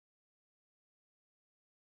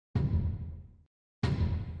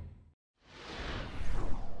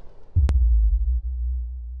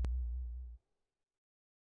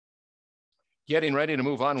getting ready to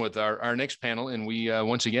move on with our next panel, and we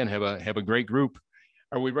once again have a great group.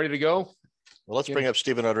 Are we ready to go? Well, let's bring up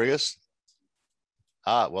Stephen Rodriguez.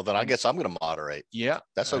 Well, then I guess I'm going to moderate. Yeah,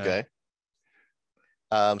 that's okay.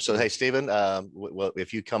 So, hey, Stephen, well,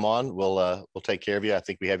 if you come on, we'll take care of you. I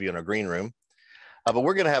think we have you in our green room. But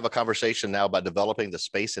we're going to have a conversation now about developing the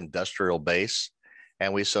space industrial base.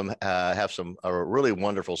 And we have some really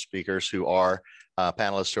wonderful speakers who are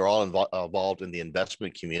panelists who are all involved in the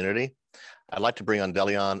investment community. I'd like to bring on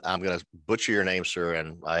Delian. I'm going to butcher your name, sir,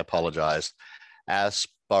 and I apologize.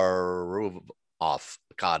 Asparouhov.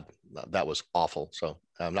 God, that was awful. So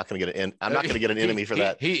I'm not going to get an enemy for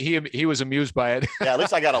that. He was amused by it. Yeah, at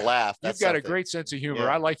least I got a laugh. You've got a great sense of humor.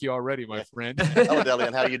 Yeah. I like you already, my friend. Hello,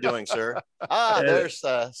 Delian. How are you doing, sir? There's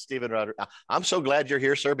Stephen Rodriguez. I'm so glad you're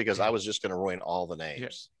here, sir, because I was just going to ruin all the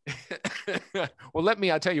names. Yes. Well,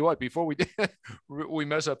 I'll tell you what, before we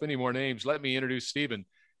mess up any more names, let me introduce Stephen.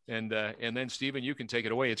 And then, Stephen, you can take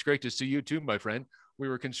it away. It's great to see you too, my friend. We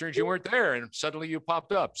were concerned you weren't there, and suddenly you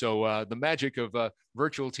popped up. So the magic of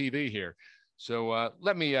virtual TV here. So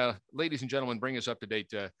let me, ladies and gentlemen, bring us up to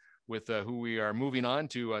date with who we are moving on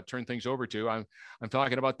to turn things over to. I'm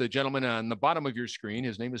talking about the gentleman on the bottom of your screen.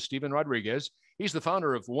 His name is Stephen Rodriguez. He's the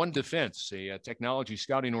founder of One Defense, a technology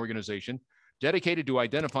scouting organization dedicated to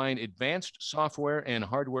identifying advanced software and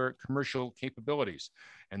hardware commercial capabilities,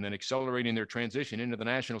 and then accelerating their transition into the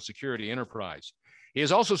national security enterprise. He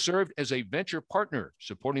has also served as a venture partner,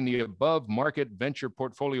 supporting the above-market venture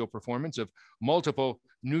portfolio performance of multiple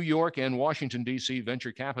New York and Washington, D.C.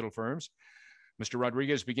 venture capital firms. Mr.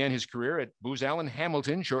 Rodriguez began his career at Booz Allen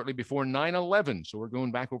Hamilton shortly before 9/11, so we're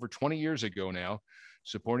going back over 20 years ago now,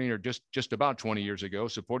 supporting, or just about 20 years ago,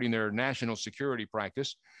 supporting their national security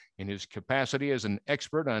practice. In his capacity as an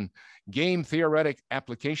expert on game theoretic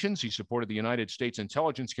applications, he supported the United States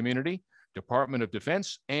intelligence community, Department of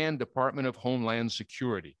Defense, and Department of Homeland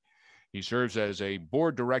Security. He serves as a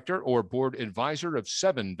board director or board advisor of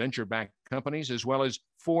 7 venture-backed companies, as well as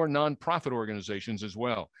 4 nonprofit organizations as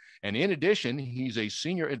well. And in addition, he's a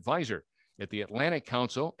senior advisor at the Atlantic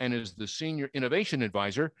Council and is the senior innovation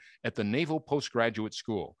advisor at the Naval Postgraduate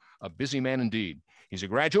School. A busy man indeed. He's a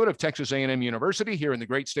graduate of Texas A&M University here in the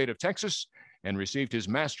great state of Texas and received his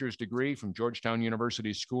master's degree from Georgetown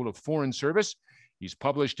University's School of Foreign Service. He's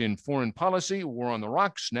published in Foreign Policy, War on the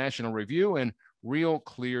Rocks, National Review, and Real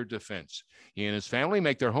Clear Defense. He and his family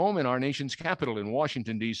make their home in our nation's capital in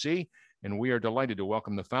Washington, D.C., and we are delighted to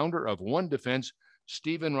welcome the founder of One Defense,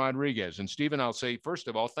 Stephen Rodriguez. And Stephen, I'll say, first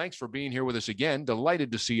of all, thanks for being here with us again.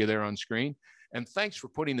 Delighted to see you there on screen. And thanks for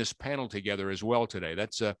putting this panel together as well today.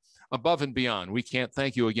 That's above and beyond. We can't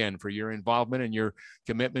thank you again for your involvement and your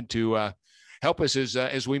commitment to help us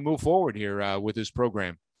as we move forward here with this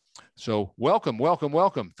program. So welcome, welcome,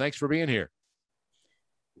 welcome. Thanks for being here.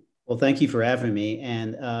 Well, thank you for having me.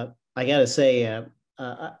 And I got to say,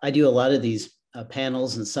 I do a lot of these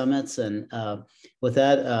panels and summits. And with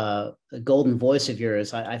that golden voice of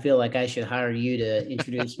yours, I feel like I should hire you to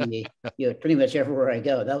introduce me pretty much everywhere I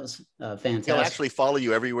go. That was fantastic. He'll actually follow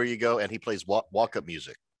you everywhere you go, and he plays walk-up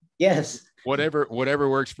music. Yes. Whatever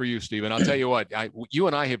works for you, Stephen. I'll tell you what, you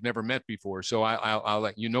and I have never met before, so I'll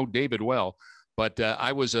let you know David well. But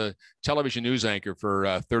I was a television news anchor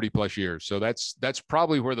for 30 plus years. So that's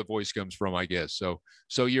probably where the voice comes from, I guess.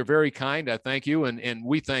 So you're very kind. I thank you. And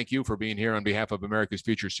we thank you for being here on behalf of America's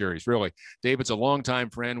Future Series. Really, David's a longtime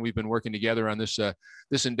friend. We've been working together on this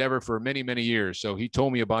endeavor for many, many years. So he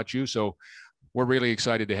told me about you. So we're really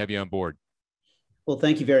excited to have you on board. Well,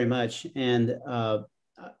 thank you very much. And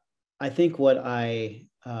I think when I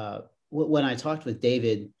talked with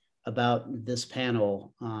David about this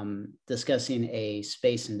panel, discussing a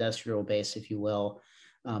space industrial base, if you will,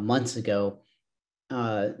 months ago,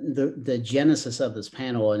 the genesis of this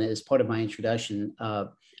panel, and as part of my introduction,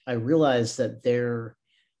 I realized that there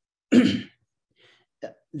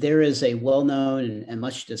is a well-known and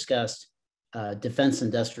much discussed defense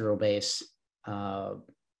industrial base,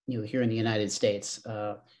 here in the United States,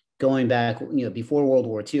 going back, before World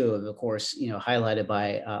War II, of course, highlighted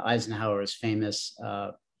by Eisenhower's famous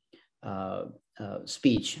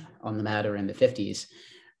speech on the matter in the 50s.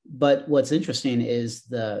 But what's interesting is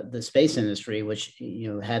the space industry, which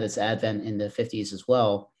had its advent in the 50s as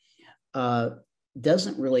well,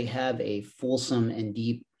 doesn't really have a fulsome and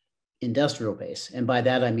deep industrial base. And by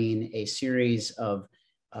that, I mean a series of,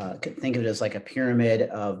 think of it as like a pyramid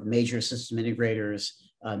of major system integrators,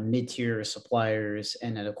 mid-tier suppliers,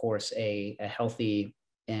 and then of course a healthy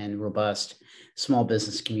and robust small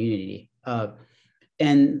business community.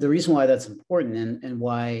 And the reason why that's important and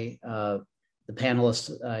why the the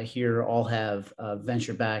panelists here all have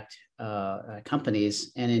venture-backed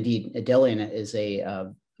companies, and indeed, Delian is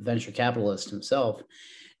a venture capitalist himself.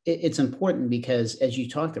 It's important because as you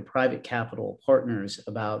talk to private capital partners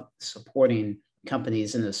about supporting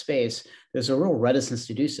companies in this space, there's a real reticence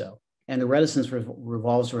to do so. And the reticence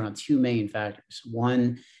revolves around two main factors.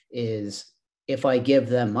 One is if I give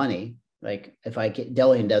them money, like if I get,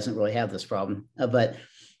 Delian doesn't really have this problem, but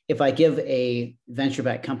if I give a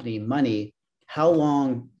venture-backed company money, how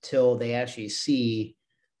long till they actually see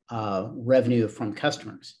revenue from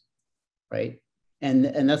customers, right?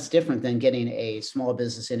 And that's different than getting a small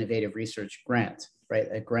business innovative research grant, right?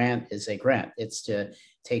 A grant is a grant. It's to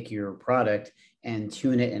take your product and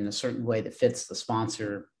tune it in a certain way that fits the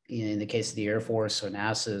sponsor, in the case of the Air Force or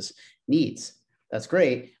NASA's needs. That's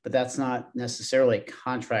great, but that's not necessarily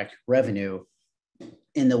contract revenue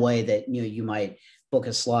in the way that you might book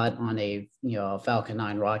a slot on a a Falcon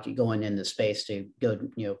 9 rocket going into space to go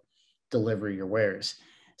deliver your wares.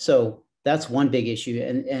 So that's one big issue.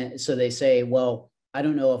 And so they say, well, I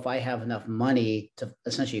don't know if I have enough money to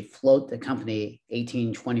essentially float the company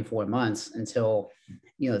 18, 24 months until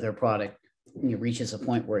their product reaches a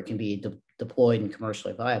point where it can be deployed and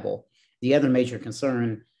commercially viable. The other major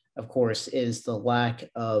concern, of course, is the lack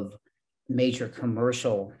of major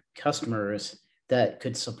commercial customers that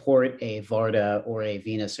could support a Varda or a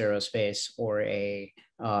Venus Aerospace or a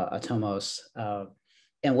Atomos.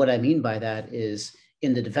 And what I mean by that is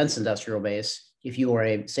in the defense industrial base, if you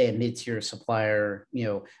are say a mid-tier supplier,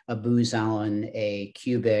 a Booz Allen, a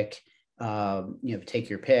Cubic, take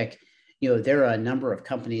your pick, there are a number of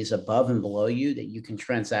companies above and below you that you can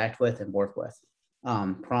transact with and work with.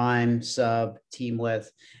 Prime, sub, team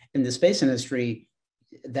with. In the space industry,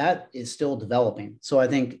 that is still developing. So I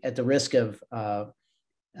think at the risk of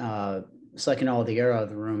sucking all the air out of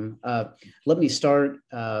the room, let me start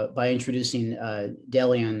by introducing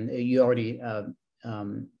Delian. You already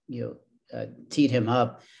teed him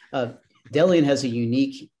up. Delian has a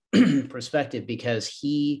unique perspective because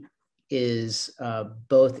he is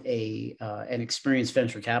both an experienced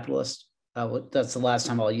venture capitalist. That's the last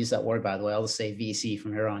time I'll use that word, by the way. I'll just say VC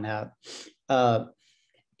from here on out.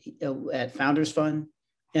 At Founders Fund.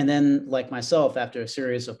 And then, like myself, after a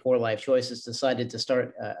series of poor life choices, decided to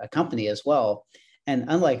start a company as well. And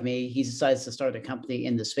unlike me, he decides to start a company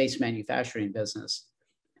in the space manufacturing business.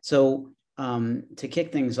 So to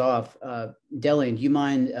kick things off, Delian, do you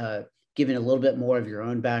mind giving a little bit more of your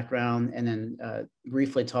own background and then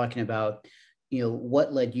briefly talking about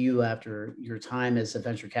what led you after your time as a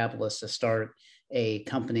venture capitalist to start a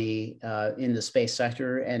company in the space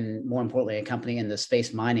sector, and more importantly, a company in the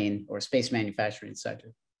space mining or space manufacturing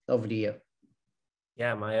sector? Over to you.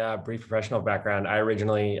 Yeah, my brief professional background,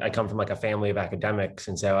 I come from like a family of academics.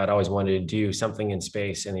 And so I'd always wanted to do something in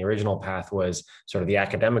space. And the original path was sort of the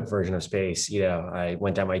academic version of space. I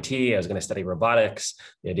went to MIT, I was going to study robotics.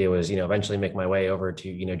 The idea was, eventually make my way over to,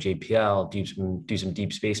 JPL, do some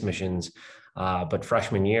deep space missions. But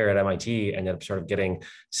freshman year at MIT, ended up sort of getting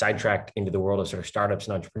sidetracked into the world of sort of startups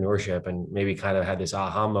and entrepreneurship, and maybe kind of had this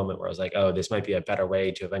aha moment where I was like, oh, this might be a better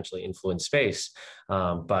way to eventually influence space.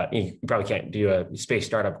 But you probably can't do a space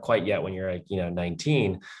startup quite yet when you're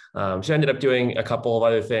 19. So I ended up doing a couple of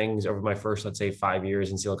other things over my first, let's say, 5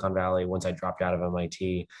 years in Silicon Valley. Once I dropped out of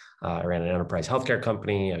MIT, I ran an enterprise healthcare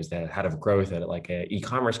company. I was the head of growth at like an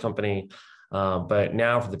e-commerce company. But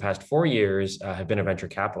now for the past 4 years, have been a venture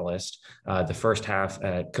capitalist. The first half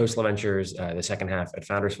at Khosla Ventures, the second half at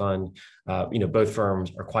Founders Fund. Both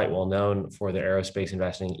firms are quite well known for their aerospace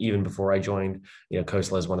investing. Even before I joined,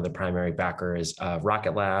 Khosla is one of the primary backers of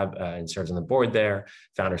Rocket Lab and serves on the board there.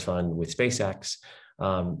 Founders Fund with SpaceX.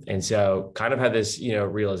 And so kind of had this,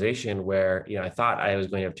 realization where, I thought I was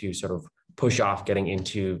going to have to sort of push off getting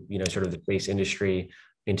into, sort of the space industry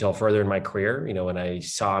until further in my career. When I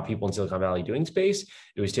saw people in Silicon Valley doing space,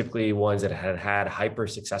 it was typically ones that had hyper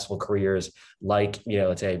successful careers, like,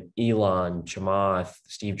 let's say Elon, Chamath,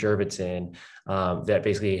 Steve Jurvetson, that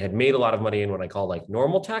basically had made a lot of money in what I call like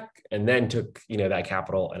normal tech, and then took, that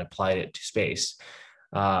capital and applied it to space.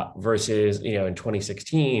 Versus, in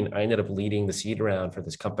 2016, I ended up leading the seed round for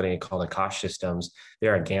this company called Akash Systems.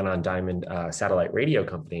 They're a Ganon Diamond satellite radio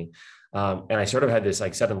company. And I sort of had this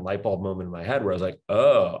like sudden light bulb moment in my head where I was like,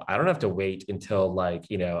 oh, I don't have to wait until like,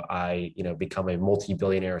 I become a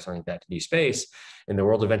multi-billionaire or something like that to do space. In the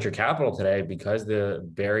world of venture capital today, because the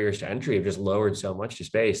barriers to entry have just lowered so much to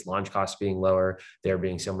space, launch costs being lower, there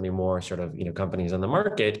being so many more sort of, companies on the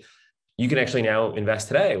market, you can actually now invest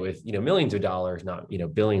today with, millions of dollars, not,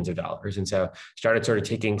 billions of dollars. And so started sort of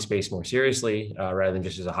taking space more seriously rather than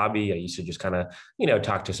just as a hobby. I used to just kind of,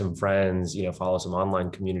 talk to some friends, follow some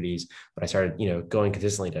online communities, but I started, going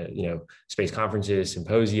consistently to, space conferences,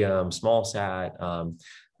 symposium, small sat,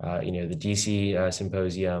 the DC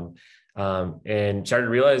symposium, and started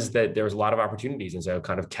to realize that there was a lot of opportunities. And so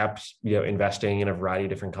kind of kept, investing in a variety of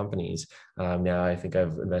different companies. Now I think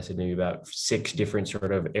I've invested maybe about 6 different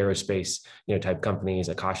sort of aerospace, type companies,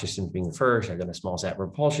 Akash Systems being the first. I've done a small sat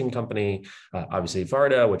propulsion company, obviously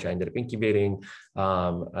Varda, which I ended up incubating,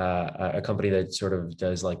 a company that sort of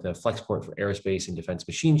does like the Flexport for aerospace and defense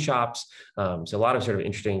machine shops. So a lot of sort of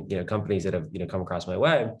interesting, companies that have, come across my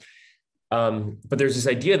way. But there's this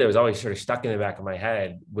idea that was always sort of stuck in the back of my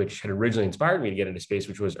head, which had originally inspired me to get into space,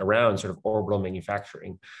 which was around sort of orbital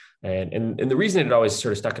manufacturing. And the reason it always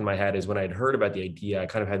sort of stuck in my head is when I'd heard about the idea, I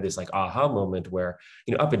kind of had this like aha moment where,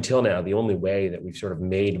 up until now, the only way that we've sort of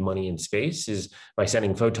made money in space is by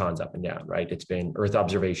sending photons up and down, right? It's been Earth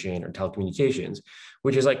observation or telecommunications,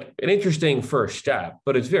 which is like an interesting first step,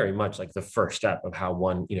 but it's very much like the first step of how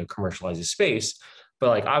one, commercializes space. But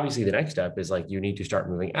like, obviously the next step is like, you need to start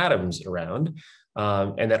moving atoms around.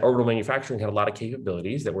 And that orbital manufacturing had a lot of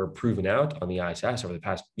capabilities that were proven out on the ISS over the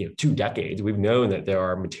past 2 decades. We've known that there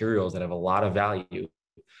are materials that have a lot of value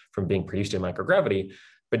from being produced in microgravity,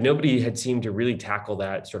 but nobody had seemed to really tackle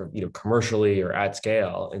that sort of, commercially or at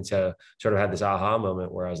scale. And so sort of had this aha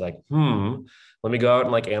moment where I was like, let me go out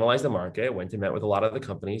and like analyze the market. Went and met with a lot of the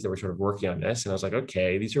companies that were sort of working on this. And I was like,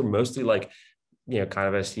 okay, these are mostly like, kind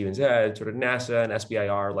of as Steven said, sort of NASA and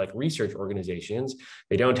SBIR like research organizations.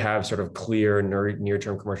 They don't have sort of clear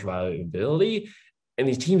near-term commercial viability. And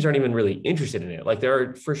these teams aren't even really interested in it. Like there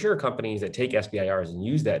are for sure companies that take SBIRs and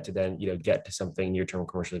use that to then, get to something near-term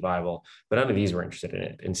commercially viable, but none of these were interested in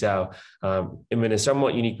it. And so I'm in a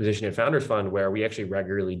somewhat unique position at Founders Fund where we actually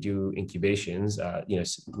regularly do incubations.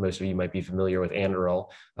 Most of you might be familiar with Anduril,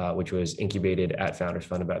 which was incubated at Founders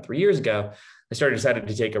Fund about 3 years ago. I decided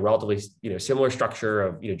to take a relatively, similar structure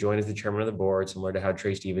of, join as the chairman of the board, similar to how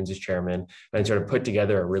Trey Stevens is chairman, and sort of put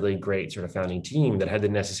together a really great sort of founding team that had the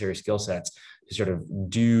necessary skill sets to sort of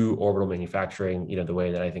do orbital manufacturing, the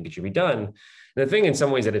way that I think it should be done. And the thing in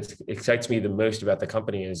some ways that it excites me the most about the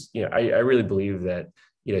company is, I really believe that,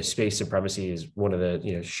 space supremacy is one of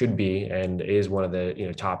the, should be and is one of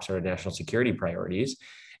the, top sort of national security priorities.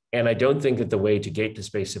 And I don't think that the way to get to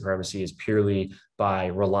space supremacy is purely by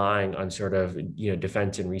relying on sort of,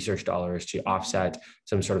 defense and research dollars to offset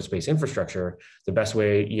some sort of space infrastructure. The best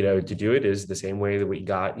way, to do it is the same way that we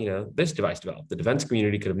got, this device developed. The defense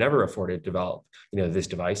community could have never afforded to develop, this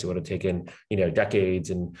device. It would have taken, decades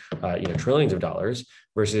and, trillions of dollars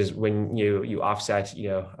versus when you offset,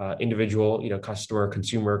 individual, customer,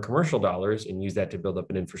 consumer, commercial dollars and use that to build up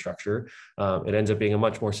an infrastructure. It ends up being a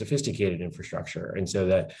much more sophisticated infrastructure. And so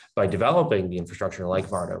that by developing the infrastructure like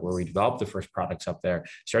Varda, where we develop the first products up there,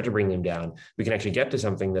 start to bring them down, we can actually get to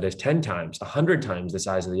something that is 10 times, 100 times the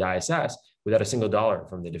size of the ISS without a single dollar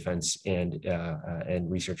from the defense and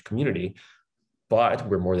research community. But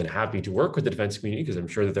we're more than happy to work with the defense community because I'm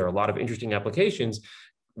sure that there are a lot of interesting applications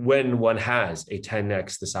when one has a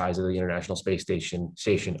 10x the size of the International Space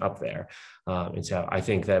Station up there. And so I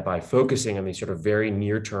think that by focusing on these sort of very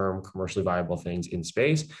near-term commercially viable things in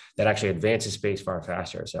space, that actually advances space far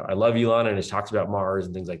faster. So I love Elon and his talks about Mars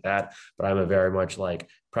and things like that, but I'm a very much like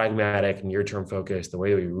pragmatic, near-term focus. The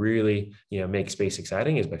way we really, make space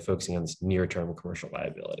exciting is by focusing on this near-term commercial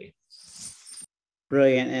viability.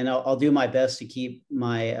 Brilliant. And I'll do my best to keep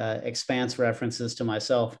my expanse references to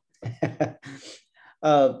myself.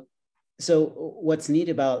 So what's neat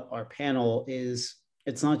about our panel is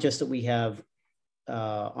it's not just that we have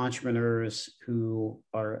entrepreneurs who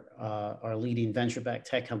are leading venture-backed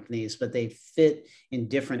tech companies, but they fit in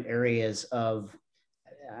different areas of,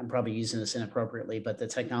 I'm probably using this inappropriately, but the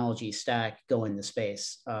technology stack going to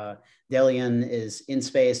space. Delian is in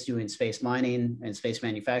space doing space mining and space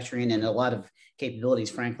manufacturing and a lot of capabilities,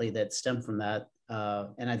 frankly, that stem from that.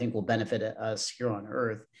 And I think will benefit us here on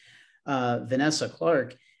Earth. Vanessa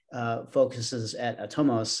Clark focuses at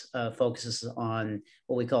Atomos, focuses on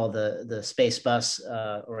what we call the space bus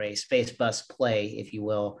or a space bus play, if you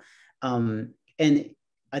will. And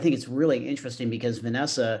I think it's really interesting because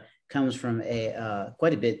Vanessa comes from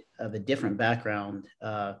quite a bit of a different background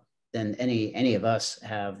than any of us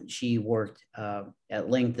have. She worked at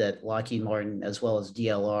length at Lockheed Martin as well as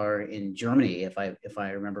DLR in Germany, if I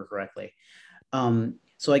remember correctly.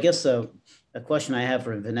 So I guess a question I have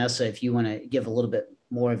for Vanessa, if you want to give a little bit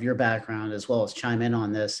more of your background as well as chime in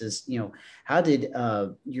on this, is how did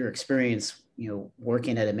your experience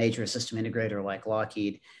working at a major system integrator like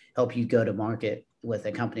Lockheed help you go to market with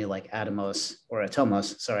a company like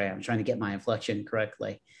Atomos. Sorry, I'm trying to get my inflection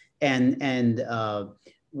correctly. And how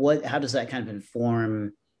does that kind of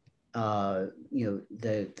inform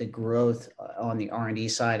the growth on the R&D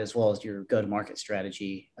side, as well as your go-to-market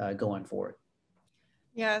strategy going forward?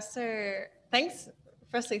 Yeah, so thanks.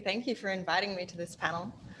 Firstly, thank you for inviting me to this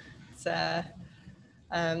panel. It's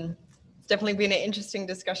definitely been an interesting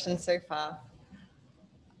discussion so far.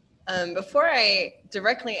 Before I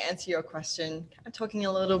directly answer your question, I'm talking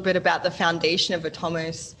a little bit about the foundation of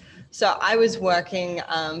Atomos. So I was working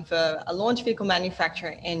for a launch vehicle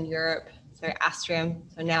manufacturer in Europe, so Astrium,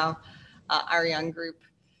 so now Ariane Group.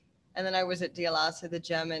 And then I was at DLR, so the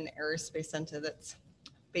German Aerospace Center that's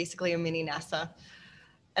basically a mini NASA.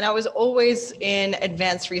 And I was always in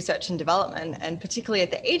advanced research and development, and particularly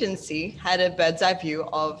at the agency, had a bird's eye view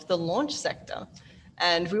of the launch sector.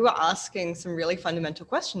 And we were asking some really fundamental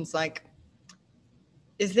questions like,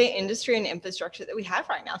 is the industry and infrastructure that we have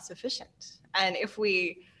right now sufficient? And if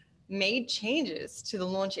we made changes to the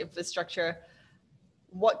launch infrastructure,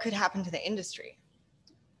 what could happen to the industry?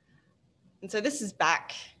 And so this is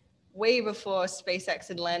back way before SpaceX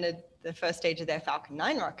had landed the first stage of their Falcon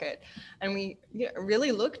 9 rocket. And we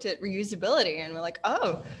really looked at reusability, and we're like,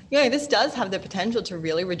 oh, this does have the potential to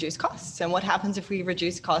really reduce costs. And what happens if we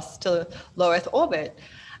reduce costs to low Earth orbit?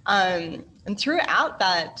 And throughout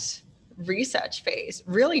that research phase,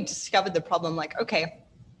 really discovered the problem like, okay,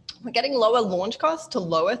 we're getting lower launch costs to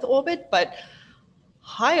low Earth orbit, but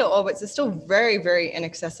higher orbits are still very, very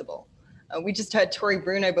inaccessible. We just heard Tori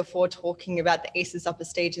Bruno before talking about the ACES upper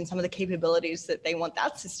stage and some of the capabilities that they want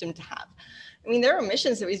that system to have. I mean, there are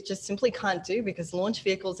missions that we just simply can't do because launch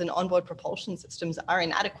vehicles and onboard propulsion systems are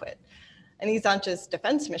inadequate. And these aren't just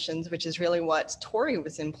defense missions, which is really what Tori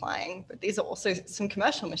was implying, but these are also some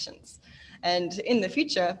commercial missions. And in the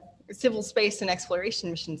future, civil space and exploration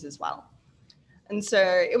missions as well. And so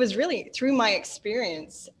it was really through my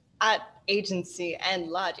experience at agency and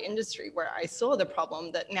large industry where I saw the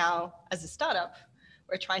problem that now as a startup,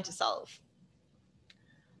 we're trying to solve.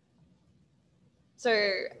 So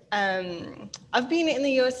I've been in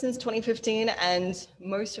the US since 2015, and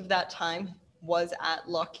most of that time was at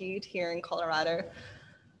Lockheed here in Colorado.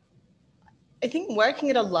 I think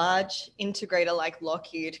working at a large integrator like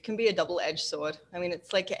Lockheed can be a double-edged sword. I mean,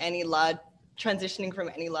 it's like transitioning from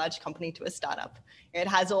any large company to a startup. It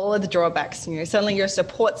has all of the drawbacks. Certainly your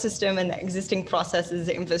support system and the existing processes,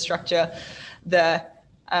 infrastructure, the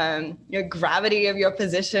gravity of your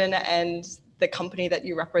position and the company that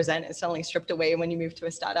you represent is suddenly stripped away when you move to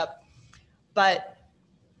a startup. But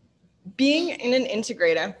being in an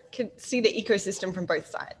integrator could see the ecosystem from both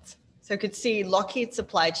sides. So could see Lockheed's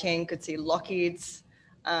supply chain, could see Lockheed's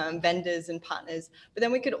vendors and partners, but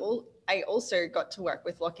then I also got to work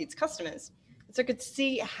with Lockheed's customers. So I could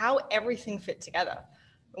see how everything fit together.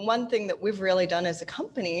 And one thing that we've really done as a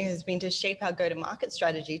company has been to shape our go-to-market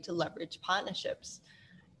strategy to leverage partnerships.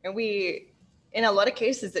 And in a lot of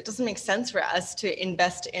cases, it doesn't make sense for us to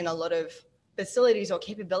invest in a lot of facilities or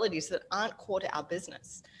capabilities that aren't core to our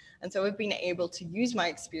business. And so we've been able to use my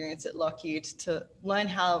experience at Lockheed to learn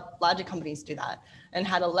how larger companies do that and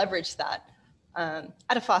how to leverage that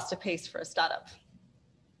at a faster pace for a startup.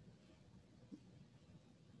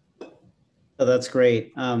 Oh, that's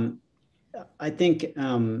great. I think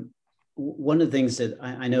one of the things that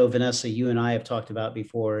I know, Vanessa, you and I have talked about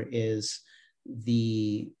before is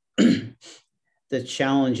the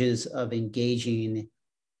challenges of engaging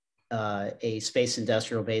a space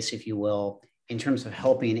industrial base, if you will, in terms of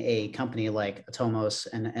helping a company like Atomos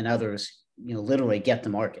and others, literally get the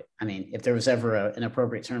market. I mean, if there was ever an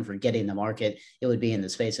appropriate term for getting the market, it would be in the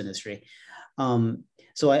space industry.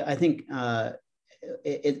 So I think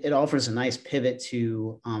it offers a nice pivot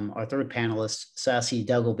to our third panelist, Sassie,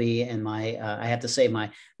 Duggleby, and I have to say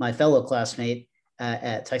my fellow classmate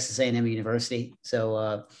at Texas A&M University.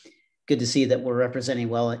 So good to see that we're representing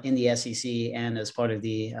well in the SEC and as part of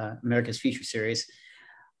the America's Future Series.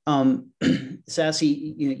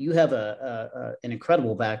 Sassie, you have an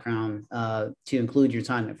incredible background to include your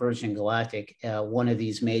time at Virgin Galactic, one of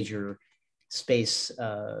these major space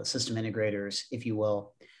system integrators, if you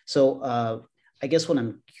will. So I guess what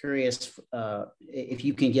I'm curious, if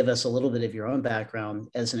you can give us a little bit of your own background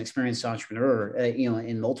as an experienced entrepreneur,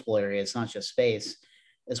 in multiple areas, not just space,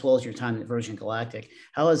 as well as your time at Virgin Galactic.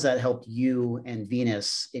 How has that helped you and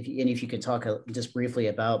Venus? If you could talk just briefly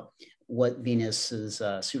about what Venus's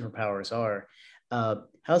superpowers are, how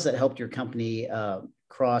has that helped your company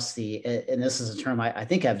cross the? And this is a term I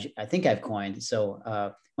think I've coined.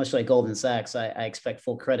 So much like Goldman Sachs, I expect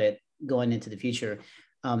full credit going into the future.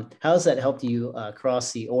 How has that helped you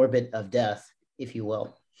cross the orbit of death, if you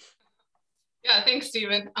will? Yeah, thanks,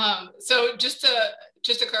 Stephen. So just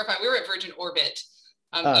to clarify, we were at Virgin Orbit.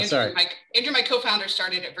 Sorry. Andrew, my co-founder,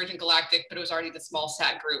 started at Virgin Galactic, but it was already the small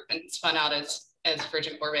sat group and spun out as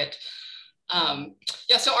Virgin Orbit.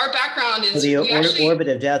 Yeah, so our background is the orbit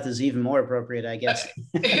of death is even more appropriate, I guess.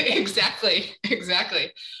 Exactly.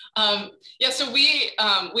 Yeah, so we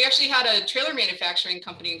actually had a trailer manufacturing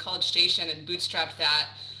company in College Station and bootstrapped that.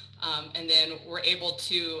 And then we're able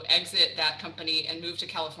to exit that company and move to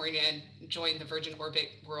California and join the Virgin Orbit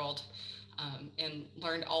world, and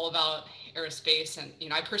learned all about aerospace. And, you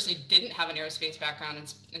know, I personally didn't have an aerospace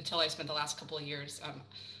background until I spent the last couple of years.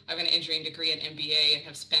 I have an engineering degree and MBA and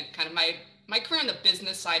have spent kind of my career on the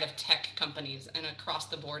business side of tech companies and across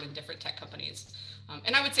the board in different tech companies.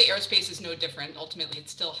 And I would say aerospace is no different. Ultimately,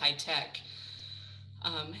 it's still high tech.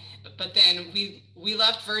 But then we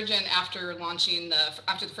left Virgin after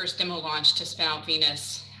the first demo launch to spin out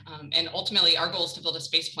Venus. And ultimately our goal is to build a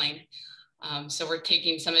space plane. So we're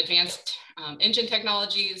taking some advanced engine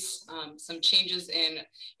technologies, some changes in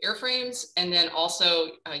airframes, and then also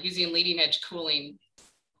using leading edge cooling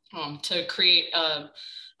to create a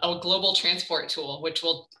global transport tool, which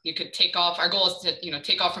you could take off. Our goal is to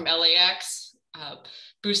take off from LAX,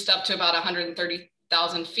 boost up to about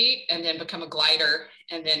 130,000 feet, and then become a glider.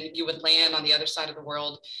 And then you would land on the other side of the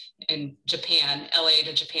world in Japan, LA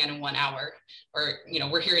to Japan in 1 hour. Or,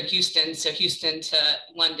 we're here in Houston, so Houston to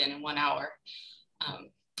London in 1 hour.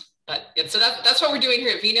 So that's what we're doing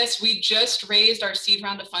here at Venus. We just raised our seed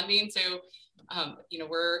round of funding. So,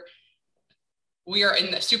 we are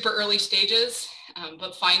in the super early stages,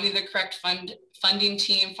 but finding the correct funding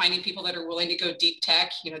team, finding people that are willing to go deep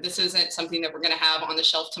tech, this isn't something that we're going to have on the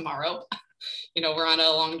shelf tomorrow. We're on a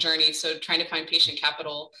long journey. So trying to find patient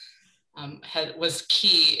capital was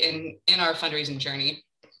key in our fundraising journey.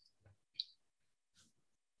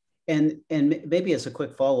 And maybe as a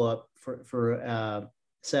quick follow-up for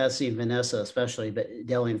Sassie and Vanessa especially, but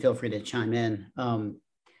Delian, feel free to chime in.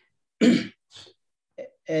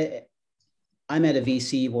 I'm at a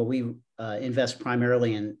VC where we invest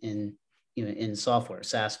primarily in software,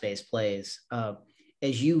 SaaS-based plays.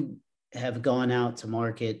 As you have gone out to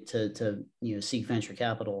market to seek venture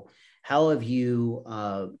capital, how have you?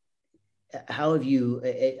 I'm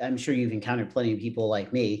sure you've encountered plenty of people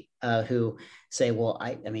like me who say, "Well,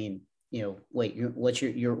 I mean, wait, what's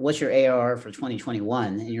your ARR for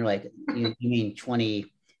 2021?" And you're like, "You mean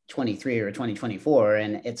 2023 or 2024?"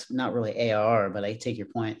 And it's not really ARR, but I take your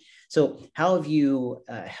point. So, how have you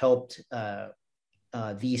helped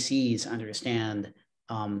VCs understand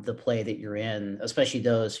the play that you're in, especially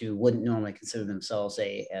those who wouldn't normally consider themselves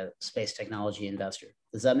a space technology investor?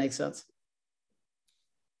 Does that make sense?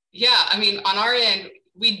 Yeah, I mean, on our end,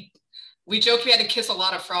 we joked we had to kiss a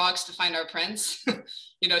lot of frogs to find our prince,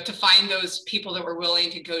 to find those people that were willing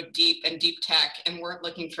to go deep and deep tech and weren't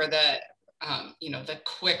looking for the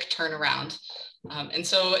quick turnaround. And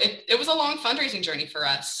so it was a long fundraising journey for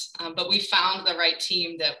us, but we found the right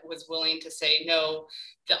team that was willing to say, no,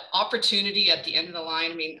 the opportunity at the end of the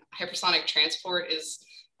line. I mean, hypersonic transport is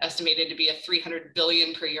estimated to be a 300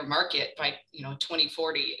 billion per year market by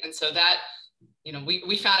 2040. And so that,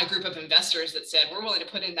 we found a group of investors that said, we're willing to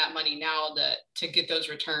put in that money now to get those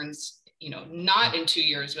returns, not in 2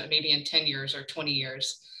 years, but maybe in 10 years or 20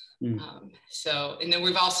 years. So, and then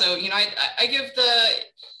we've also, I give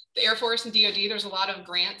the Air Force and DoD, there's a lot of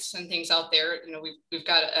grants and things out there. We've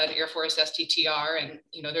got an Air Force STTR, and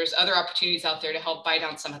there's other opportunities out there to help buy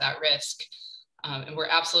down some of that risk. And we're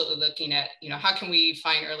absolutely looking at, how can we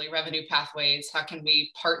find early revenue pathways? How can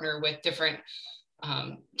we partner with different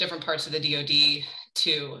parts of the DoD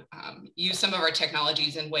to use some of our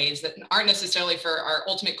technologies in ways that aren't necessarily for our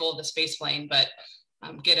ultimate goal of the space plane, but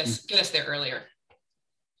get us there earlier.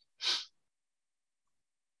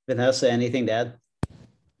 Vanessa, anything to add?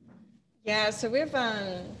 Yeah, so we've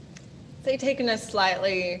taken a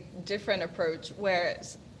slightly different approach where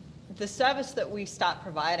the service that we start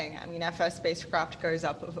providing, I mean, our first spacecraft goes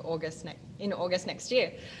up in August next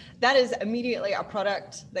year. That is immediately a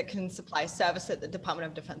product that can supply service that the Department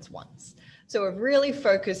of Defense wants. So we're really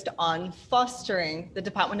focused on fostering the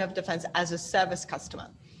Department of Defense as a service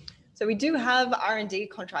customer. So we do have R&D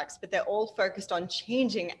contracts, but they're all focused on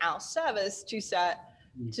changing our service to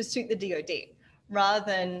suit the DoD. Rather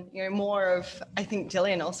than, more of, I think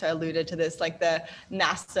Delian also alluded to this, like the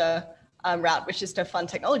NASA route, which is to fund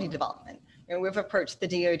technology development. We've approached the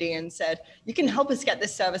DoD and said, you can help us get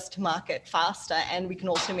this service to market faster, and we can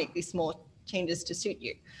also make these small changes to suit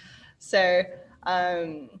you. So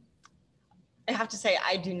I have to say,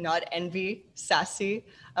 I do not envy Sassie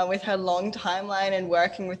with her long timeline and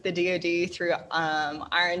working with the DoD through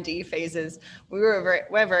R&D phases. We're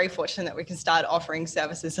very fortunate that we can start offering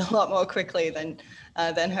services a lot more quickly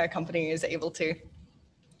than her company is able to.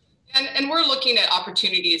 And we're looking at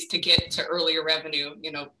opportunities to get to earlier revenue.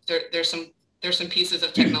 You know, there's some pieces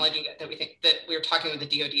of technology that we think that we're talking with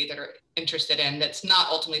the DoD that are interested in. That's not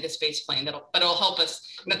ultimately the space plane, but it'll help us.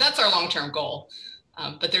 You know, that's our long-term goal.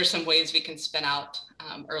 But there's some ways we can spin out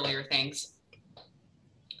earlier things.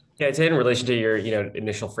 Yeah, I'd say in relation to your,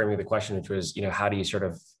 initial framing of the question, which was, how do you sort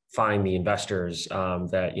of find the investors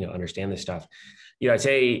that, understand this stuff? I'd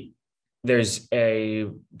say there's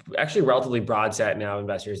actually relatively broad set now of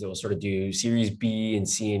investors that will sort of do Series B and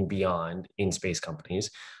C and beyond in space companies.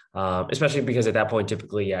 Especially because at that point,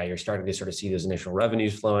 typically, you're starting to sort of see those initial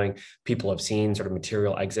revenues flowing. People have seen sort of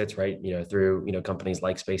material exits, right? Through, companies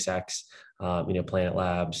like SpaceX, Planet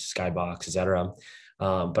Labs, Skybox, et cetera.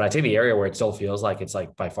 But I'd say the area where it still feels like it's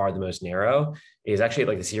like by far the most narrow is actually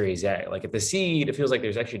like the Series A. Like at the seed, it feels like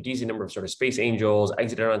there's actually a decent number of sort of space angels,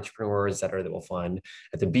 exited entrepreneurs, et cetera, that will fund.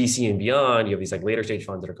 At the B, C, and beyond, you have these like later stage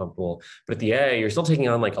funds that are comfortable. But at the A, you're still taking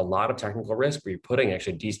on like a lot of technical risk, but you're putting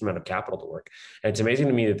actually a decent amount of capital to work. And it's amazing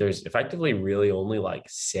to me that there's effectively really only like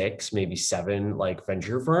 6, maybe 7 like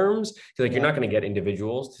venture firms. Like you're not going to get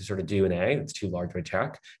individuals to sort of do an A. It's too large of a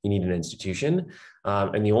check. You need an institution.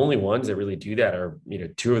 And the only ones that really do that are,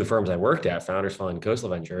 2 of the firms I worked at, Founders Fund, Coastal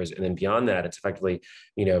Ventures. And then beyond that, it's effectively,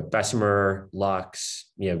 Bessemer,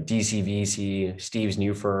 Lux, DCVC, Steve's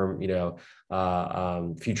new firm,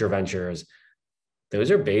 Future Ventures. Those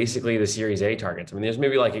are basically the Series A targets. I mean, there's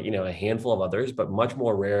maybe like, a handful of others, but much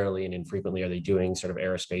more rarely and infrequently are they doing sort of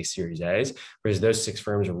aerospace Series A's, whereas those 6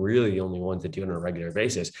 firms are really the only ones that do it on a regular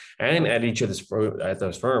basis. And at each of those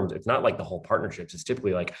firms, it's not like the whole partnerships. It's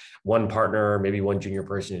typically like one partner, maybe one junior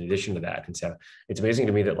person in addition to that. And so it's amazing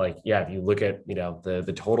to me that like, if you look at,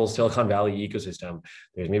 the total Silicon Valley ecosystem,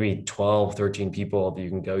 there's maybe 12, 13 people that you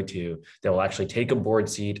can go to that will actually take a board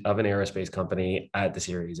seat of an aerospace company at the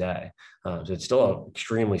Series A. So it's still an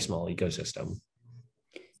extremely small ecosystem.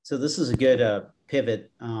 So this is a good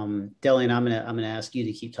pivot. Delian, I'm gonna ask you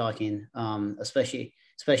to keep talking, especially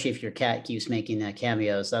if your cat keeps making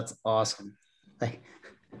cameos. That's awesome. Like,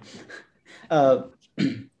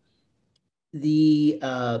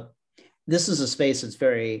 this is a space that's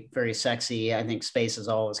very, very sexy. I think space has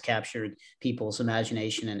always captured people's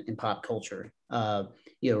imagination in pop culture.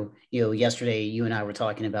 Yesterday you and I were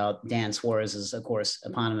talking about Dan Suarez's, of course,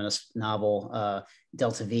 eponymous novel,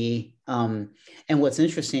 Delta V. And what's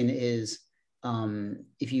interesting is,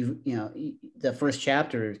 if the first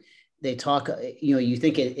chapter, they talk, you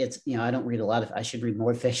think it's, I don't read a lot of, I should read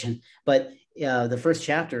more fiction, but the first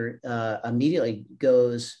chapter immediately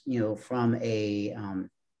goes, from an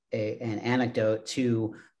anecdote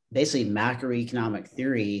to basically macroeconomic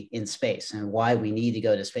theory in space and why we need to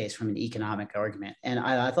go to space from an economic argument. And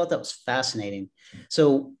I thought that was fascinating.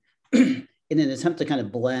 So in an attempt to kind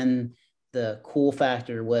of blend the cool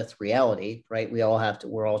factor with reality, right? We're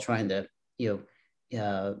all trying to,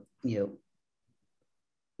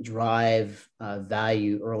 drive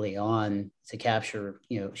value early on to capture,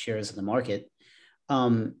 shares of the market.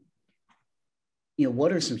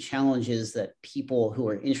 What are some challenges that people who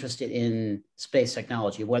are interested in space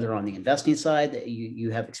technology, whether on the investing side that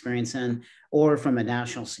you have experience in, or from a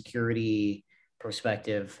national security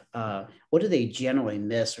perspective, what do they generally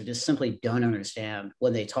miss or just simply don't understand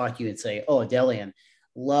when they talk to you and say, "Oh, Delian,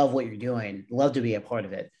 love what you're doing, love to be a part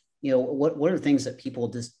of it"? What are things that people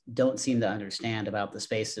just don't seem to understand about the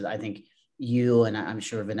space that I think you and I'm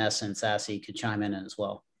sure Vanessa and Sassie could chime in as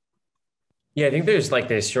well? Yeah, I think there's like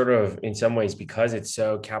this sort of, in some ways, because it's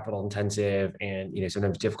so capital intensive and,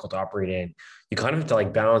 sometimes difficult to operate in, you kind of have to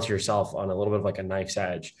like balance yourself on a little bit of like a knife's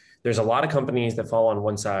edge. There's a lot of companies that fall on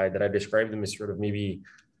one side that I describe them as sort of maybe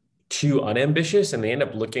too unambitious, and they end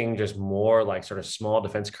up looking just more like sort of small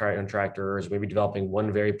defense contractors, maybe developing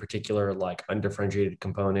one very particular like undifferentiated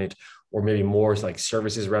component, or maybe more like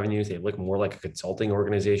services revenues. They look more like a consulting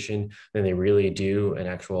organization than they really do an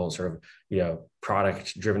actual sort of,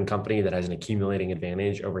 product driven company that has an accumulating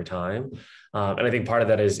advantage over time. And I think part of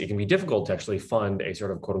that is it can be difficult to actually fund a sort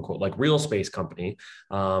of quote unquote like real space company.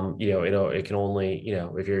 It can only,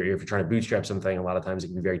 if you're trying to bootstrap something, a lot of times it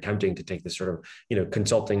can be very tempting to take this sort of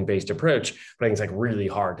consulting based approach, but I think it's like really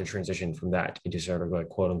hard to transition from that into sort of like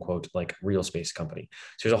quote unquote like real space company.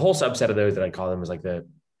 So there's a whole subset of those that I call them as like the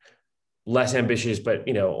less ambitious, but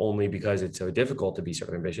only because it's so difficult to be sort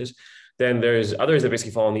of ambitious. Then there's others that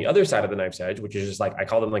basically fall on the other side of the knife's edge, which is just like, I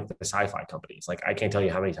call them like the sci-fi companies. Like I can't tell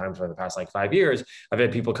you how many times over the past like 5 years, I've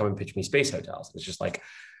had people come and pitch me space hotels. It's just like,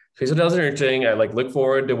 Space hotels are interesting. I like look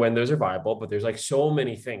forward to when those are viable, but there's like so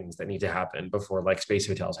many things that need to happen before like space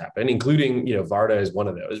hotels happen, including, Varda is one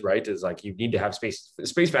of those, right? Is like you need to have space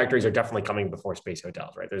factories are definitely coming before space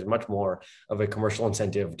hotels, right? There's much more of a commercial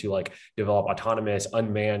incentive to like develop autonomous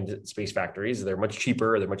unmanned space factories. They're much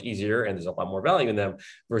cheaper, they're much easier, and there's a lot more value in them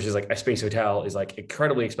versus like a space hotel is like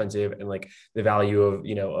incredibly expensive, and like the value of,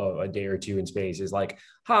 of a day or two in space is like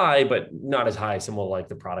high, but not as high as some of like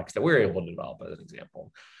the products that we're able to develop as an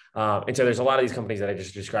example. And so there's a lot of these companies that I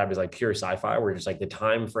just described as like pure sci-fi, where just like the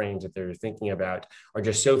time frames that they're thinking about are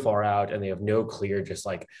just so far out, and they have no clear, just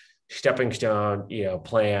like stepping stone,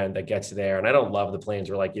 plan that gets there. And I don't love the plans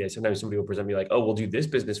where like, sometimes somebody will present me like, oh, we'll do this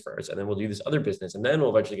business first, and then we'll do this other business, and then we'll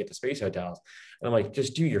eventually get to space hotels. And I'm like,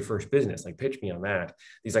 just do your first business, like pitch me on that.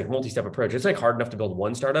 These like multi-step approach. It's like hard enough to build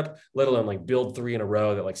one startup, let alone like build three in a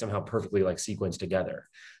row that like somehow perfectly like sequence together.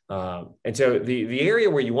 And so the area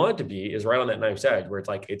where you want it to be is right on that knife's edge, where it's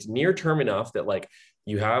like, it's near term enough that like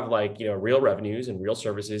you have like, real revenues and real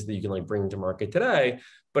services that you can like bring to market today,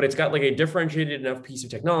 but it's got like a differentiated enough piece of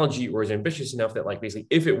technology, or is ambitious enough that like basically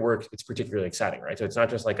if it works, it's particularly exciting, right? So it's not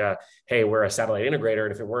just like hey, we're a satellite integrator,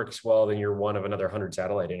 and if it works, well, then you're one of another 100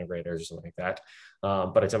 satellite integrators or something like that.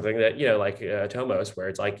 But it's something that, like Tomos, where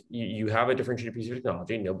it's like you have a differentiated piece of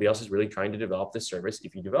technology. Nobody else is really trying to develop this service.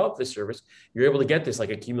 If you develop this service, you're able to get this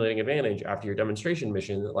like accumulating advantage after your demonstration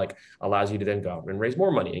mission that like allows you to then go out and raise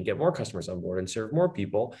more money and get more customers on board and serve more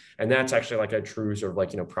people. And that's actually like a true sort of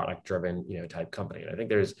like, product driven, type company. And I think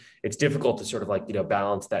it's difficult to sort of like,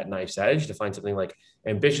 balance that knife's edge to find something like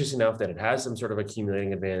ambitious enough that it has some sort of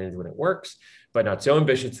accumulating advantage when it works, but not so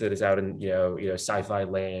ambitious that it's out in, sci-fi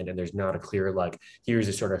land, and there's not a clear, like, here's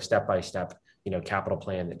a sort of step-by-step, capital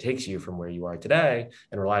plan that takes you from where you are today,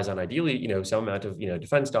 and relies on ideally, some amount of,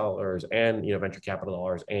 defense dollars and, venture capital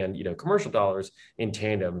dollars and, commercial dollars in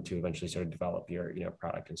tandem to eventually sort of develop your,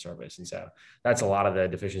 product and service. And so that's a lot of the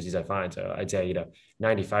deficiencies I find. So I'd say,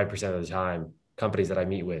 95% of the time, companies that I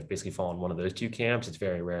meet with basically fall in one of those two camps. It's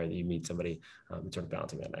very rare that you meet somebody sort of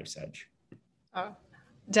balancing that knife's edge. Oh,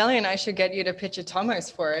 Delian, I should get you to pitch a Tomos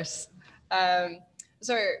for us.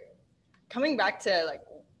 So coming back to like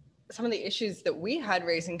some of the issues that we had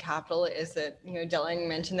raising capital is that, Delian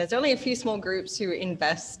mentioned there's only a few small groups who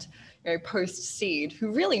invest, post-seed,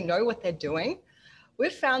 who really know what they're doing.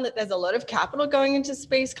 We've found that there's a lot of capital going into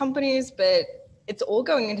space companies, but it's all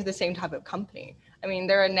going into the same type of company. I mean,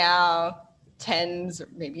 there are now tens,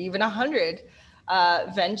 maybe even 100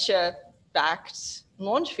 venture-backed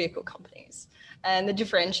launch vehicle companies. And the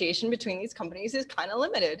differentiation between these companies is kind of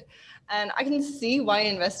limited. And I can see why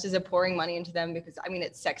investors are pouring money into them because, I mean,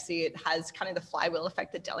 it's sexy. It has kind of the flywheel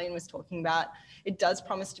effect that Delian was talking about. It does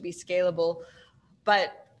promise to be scalable.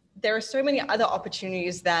 But there are so many other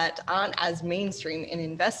opportunities that aren't as mainstream in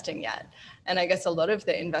investing yet. And I guess a lot of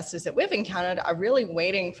the investors that we've encountered are really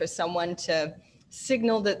waiting for someone to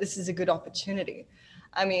signal that this is a good opportunity.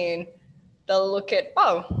 I mean, they'll look at,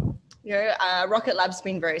 Rocket Lab's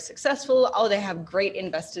been very successful. Oh, they have great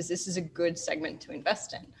investors. This is a good segment to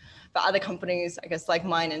invest in. For other companies, I guess like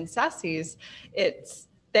mine and Sassie's,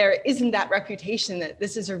 there isn't that reputation that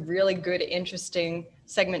this is a really good, interesting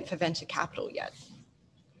segment for venture capital yet.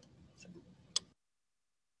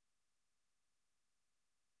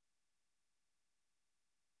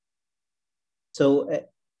 So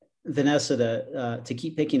Vanessa, to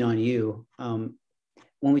keep picking on you,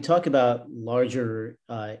 when we talk about larger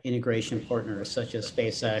integration partners such as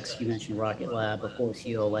SpaceX, you mentioned Rocket Lab, of course,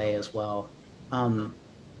 ULA as well.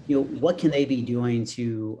 What can they be doing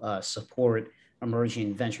to support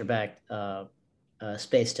emerging venture-backed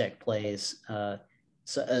space tech plays?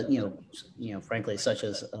 Frankly, such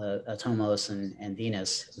as Tomos and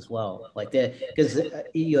Venus as well. Like because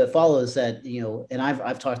it follows that and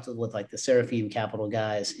I've talked with like the Seraphim Capital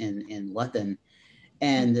guys in London,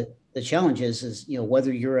 and the challenge is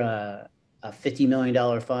whether you're a $50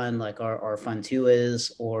 million fund like our fund 2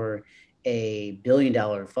 is, or a $1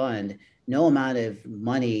 billion fund, no amount of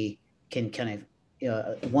money can kind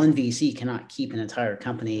of one VC cannot keep an entire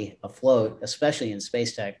company afloat, especially in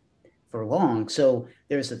space tech, for long. So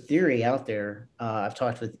there's a theory out there. I've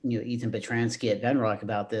talked with Ethan Petransky at Venrock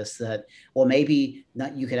about this, that maybe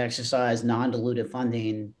you could exercise non-dilutive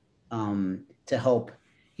funding to help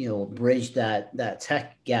bridge that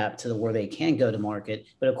tech gap to where they can go to market.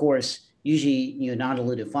 But of course, usually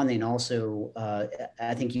non-dilutive funding also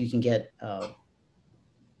I think you can get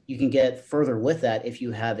further with that if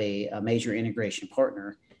you have a major integration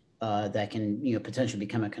partner that can potentially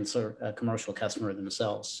become a commercial customer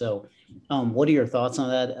themselves. So what are your thoughts on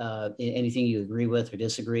that? Anything you agree with or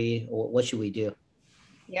disagree? What should we do?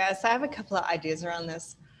 Yes, I have a couple of ideas around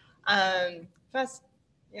this. First,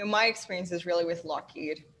 my experience is really with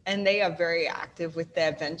Lockheed, and they are very active with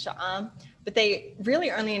their venture arm, but they really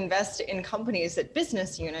only invest in companies that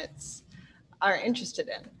business units are interested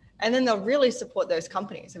in. And then they'll really support those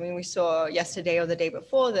companies. I mean, we saw yesterday or the day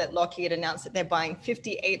before that Lockheed announced that they're buying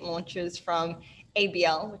 58 launches from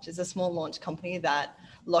ABL, which is a small launch company that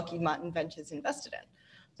Lockheed Martin Ventures invested in.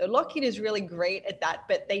 So Lockheed is really great at that,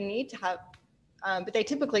 but they need to have, but they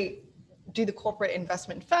typically do the corporate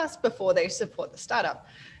investment first before they support the startup.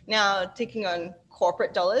 Now, taking on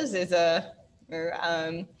corporate dollars is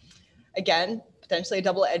again, potentially a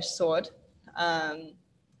double-edged sword.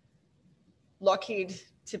 Lockheed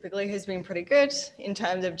typically has been pretty good in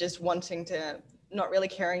terms of just wanting to, not really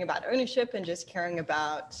caring about ownership and just caring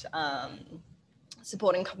about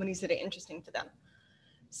supporting companies that are interesting to them.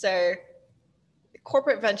 So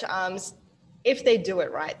corporate venture arms, if they do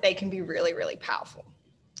it right, they can be really, really powerful.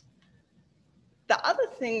 The other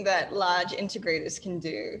thing that large integrators can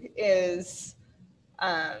do is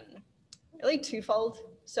really twofold.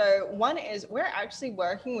 So one is we're actually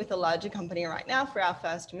working with a larger company right now for our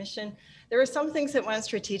first mission. There are some things that weren't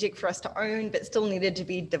strategic for us to own, but still needed to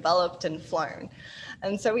be developed and flown.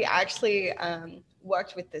 And so we actually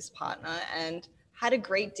worked with this partner and had a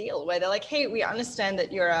great deal where they're like, hey, we understand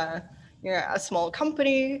that you're a small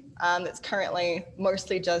company that's currently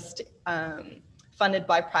mostly just funded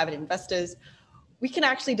by private investors. We can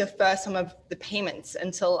actually defer some of the payments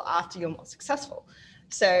until after you're more successful.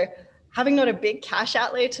 So having not a big cash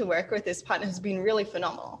outlay to work with this partner has been really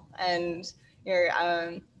phenomenal. And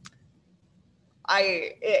it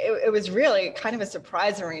was really kind of a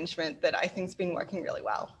surprise arrangement that I think has been working really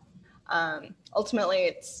well. Ultimately,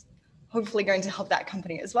 it's hopefully going to help that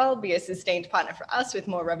company as well, be a sustained partner for us with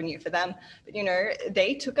more revenue for them. But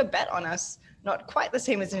they took a bet on us, not quite the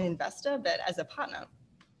same as an investor, but as a partner.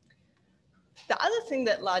 The other thing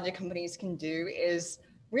that larger companies can do is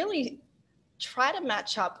really try to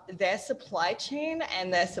match up their supply chain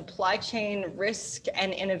and their supply chain risk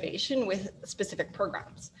and innovation with specific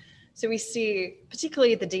programs. So we see,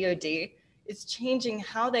 particularly the DoD, is changing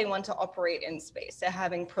how they want to operate in space. They're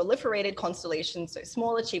having proliferated constellations, so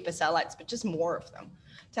smaller, cheaper satellites, but just more of them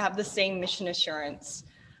to have the same mission assurance.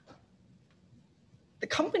 The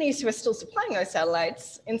companies who are still supplying those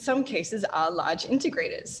satellites, in some cases, are large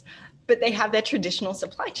integrators, but they have their traditional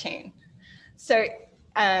supply chain. So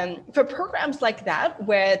for programs like that,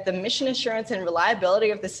 where the mission assurance and reliability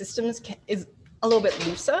of the systems is a little bit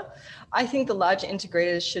looser, I think the large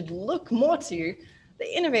integrators should look more to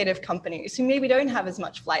the innovative companies who maybe don't have as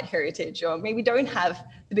much flight heritage or maybe don't have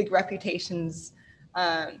the big reputations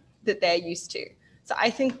that they're used to. So I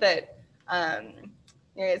think that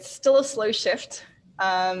it's still a slow shift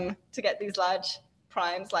to get these large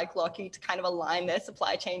primes like Lockheed to kind of align their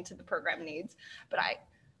supply chain to the program needs. But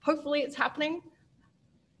hopefully it's happening.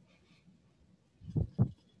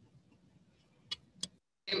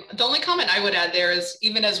 The only comment I would add there is,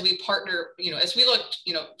 even as we partner, as we looked,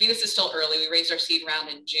 Venus is still early. We raised our seed round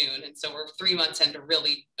in June. And so we're 3 months into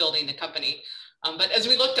really building the company. But as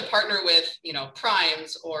we look to partner with,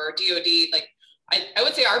 primes or DoD, like I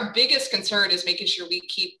would say our biggest concern is making sure we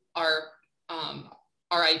keep our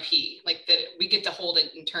IP, like that we get to hold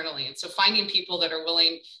it internally. And so finding people that are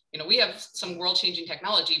willing, we have some world-changing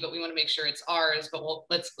technology, but we want to make sure it's ours, but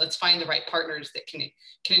let's find the right partners that can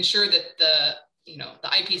ensure that the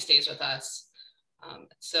IP stays with us.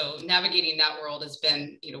 So navigating that world has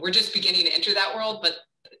been, we're just beginning to enter that world, but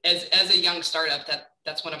as a young startup,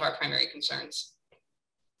 that's one of our primary concerns.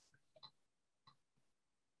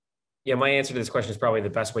 Yeah, my answer to this question is probably the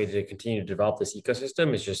best way to continue to develop this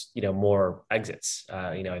ecosystem is just, more exits.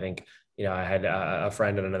 I think, I had a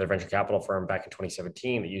friend at another venture capital firm back in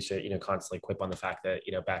 2017 that used to, constantly quip on the fact that,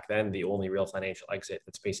 back then the only real financial exit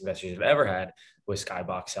that space investors have ever had was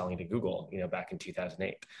Skybox selling to Google, back in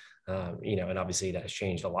 2008. And obviously that has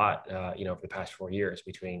changed a lot, over the past 4 years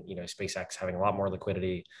between, SpaceX having a lot more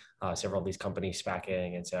liquidity, several of these companies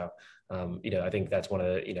SPACing. And so, I think that's one of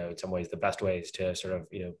the, in some ways the best ways to sort of,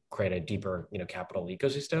 create a deeper, capital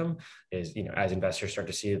ecosystem is, as investors start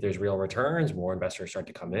to see that there's real returns, more investors start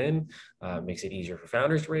to come in, makes it easier for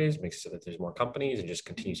founders to raise, makes it so that there's more companies and just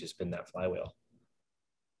continues to spin that flywheel.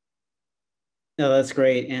 No, that's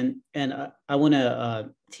great. And I want to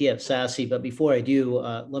tee up Sassie, but before I do,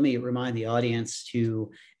 let me remind the audience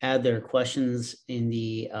to add their questions in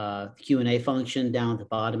the Q&A function down at the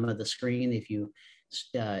bottom of the screen. If you,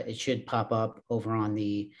 it should pop up over on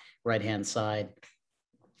the right-hand side,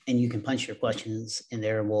 and you can punch your questions in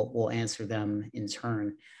there and we'll answer them in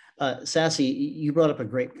turn. Sassie, you brought up a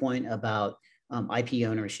great point about IP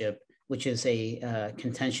ownership, which is a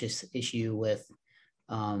contentious issue with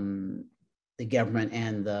the government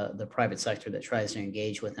and the private sector that tries to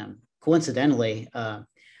engage with them. Coincidentally,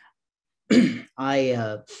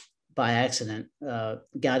 I, by accident,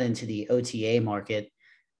 got into the OTA market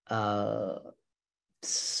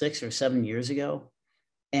 6 or 7 years ago,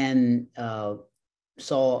 and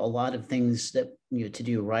saw a lot of things that to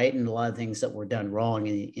do right, and a lot of things that were done wrong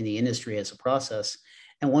in the industry as a process.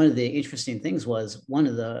 And one of the interesting things was one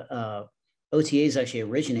of the OTAs actually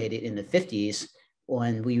originated in the 50s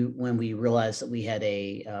when we realized that we had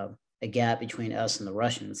a gap between us and the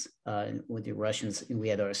Russians. With the Russians, we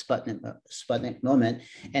had our Sputnik moment,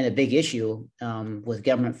 and a big issue with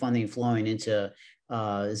government funding flowing into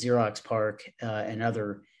Xerox PARC and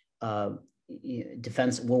other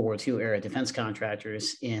defense, World War II era defense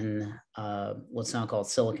contractors in what's now called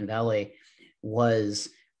Silicon Valley, was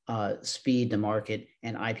speed to market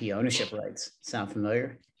and IP ownership rights. Sound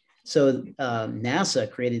familiar? So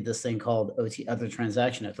NASA created this thing called other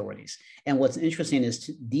transaction authorities. And what's interesting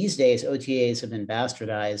is these days, OTAs have been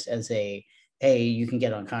bastardized as you can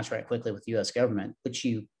get on contract quickly with the US government, which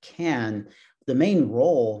you can. The main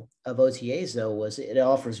role of OTAs, though, was it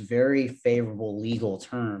offers very favorable legal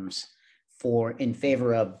terms in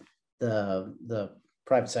favor of the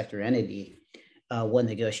private sector entity when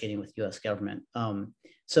negotiating with US government.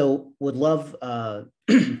 So would love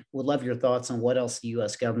your thoughts on what else the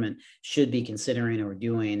U.S. government should be considering or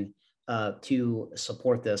doing to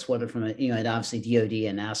support this, whether from and obviously DoD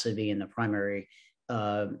and NASA being the primary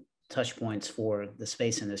touch points for the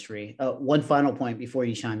space industry. One final point before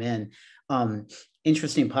you chime in,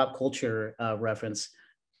 interesting pop culture reference.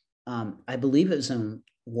 I believe it was in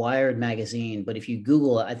Wired magazine, but if you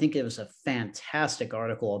Google it, I think it was a fantastic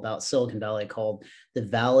article about Silicon Valley called "The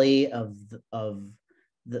Valley of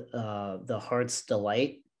the Heart's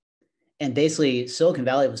Delight." And basically Silicon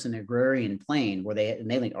Valley was an agrarian plain where they had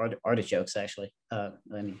mainly artichokes, actually. I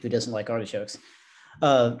mean, who doesn't like artichokes?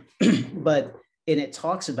 But it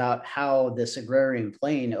talks about how this agrarian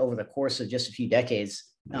plain over the course of just a few decades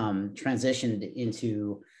transitioned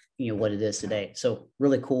into what it is today. So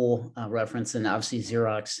really cool reference, and obviously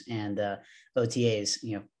Xerox and OTAs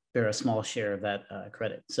bear a small share of that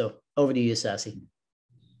credit. So over to you, Sassie.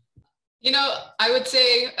 I would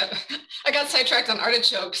say I got sidetracked on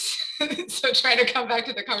artichokes, so trying to come back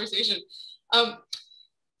to the conversation.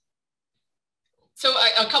 So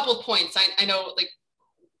a couple of points. I know, like,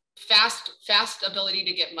 fast ability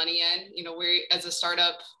to get money in. We as a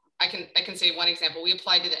startup, I can say one example. We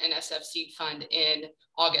applied to the NSF seed fund in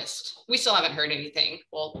August. We still haven't heard anything.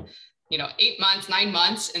 Well, 8 months, 9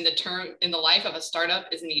 months in the life of a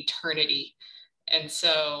startup is an eternity, and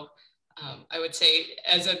so. I would say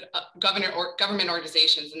as a government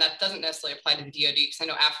organizations, and that doesn't necessarily apply to the DoD, because I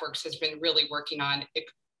know AFWorks has been really working on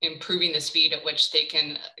improving the speed at which they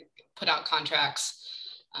can put out contracts.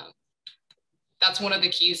 That's one of the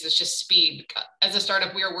keys, is just speed. As a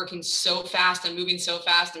startup, we are working so fast and moving so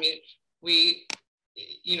fast. I mean,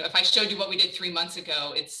 if I showed you what we did 3 months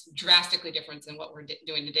ago, it's drastically different than what we're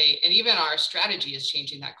doing today. And even our strategy is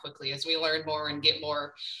changing that quickly as we learn more and get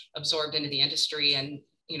more absorbed into the industry and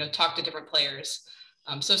talk to different players.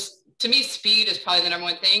 So to me, speed is probably the number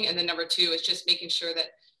one thing. And then number two is just making sure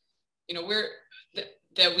that,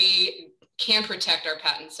 that we can protect our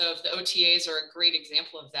patents. So if the OTAs are a great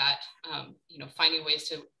example of that, finding ways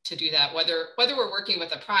to do that, whether we're working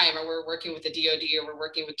with a prime or we're working with the DoD or we're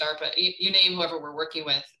working with DARPA, you name whoever we're working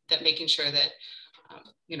with, that making sure that,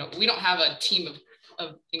 we don't have a team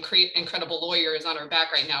of incredible lawyers on our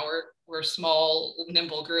back right now. We're a small,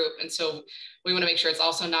 nimble group. And so we want to make sure it's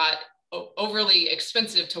also not overly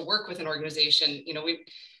expensive to work with an organization.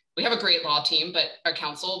 We have a great law team, but our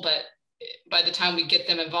counsel, but by the time we get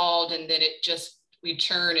them involved and then we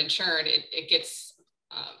churn and churn, it gets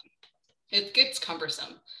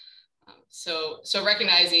cumbersome. So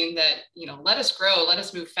recognizing that, let us grow, let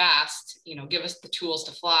us move fast, give us the tools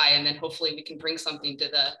to fly, and then hopefully we can bring something to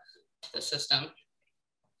the system.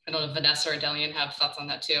 I don't know if Vanessa or Delian have thoughts on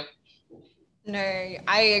that too. No,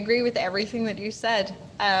 I agree with everything that you said.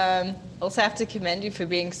 Also have to commend you for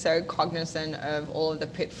being so cognizant of all of the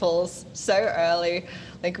pitfalls so early.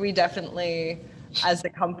 Like, we definitely, as a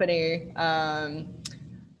company, got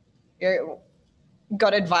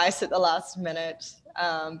advice at the last minute.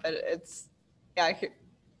 But I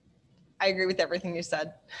agree with everything you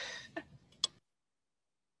said.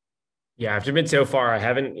 Yeah, I've been so far, I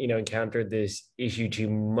haven't, encountered this issue too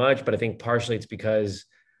much, but I think partially it's because,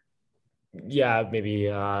 maybe,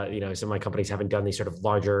 some of my companies haven't done these sort of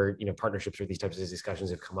larger, partnerships where these types of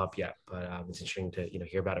discussions have come up yet, but it's interesting to,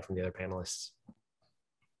 hear about it from the other panelists.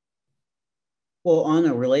 Well, on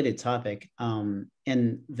a related topic,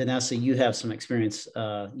 and Vanessa, you have some experience.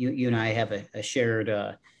 You and I have a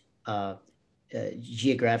shared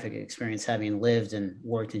geographic experience, having lived and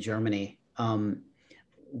worked in Germany.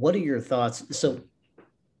 What are your thoughts? So,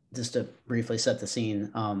 just to briefly set the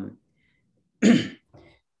scene,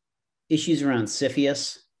 issues around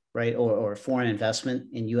CFIUS, right, or foreign investment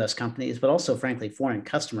in U.S. companies, but also, frankly, foreign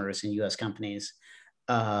customers in U.S. companies.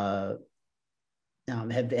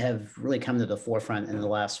 Have really come to the forefront in the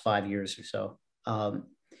last 5 years or so.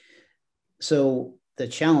 So the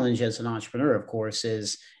challenge as an entrepreneur, of course,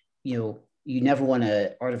 is, you never want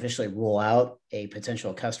to artificially rule out a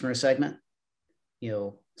potential customer segment,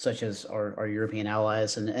 such as our European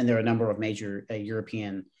allies. And there are a number of major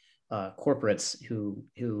European corporates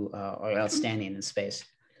who are outstanding in space.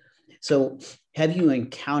 So have you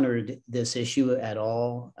encountered this issue at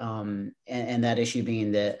all? And that issue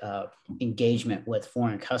being the engagement with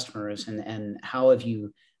foreign customers, and how have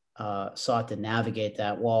you sought to navigate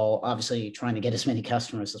that while obviously trying to get as many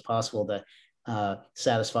customers as possible to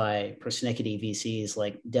satisfy persnickety VCs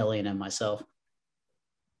like Delian and myself?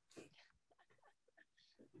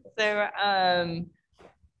 So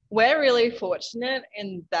we're really fortunate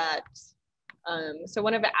in that. So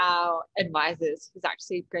one of our advisors, who's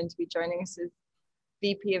actually going to be joining us as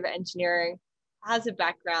VP of Engineering, has a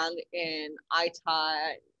background in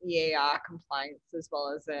ITAR, EAR compliance, as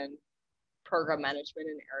well as in program management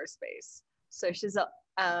in aerospace. So she's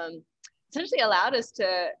essentially allowed us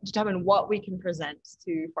to determine what we can present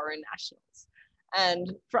to foreign nationals.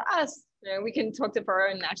 And for us, we can talk to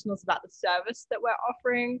foreign nationals about the service that we're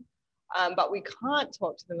offering, but we can't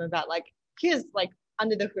talk to them about here's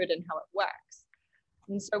under the hood and how it works.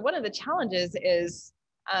 And so one of the challenges is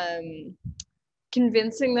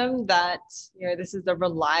convincing them that this is a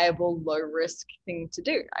reliable, low risk thing to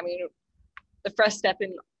do. I mean, the first step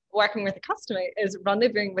in working with a customer is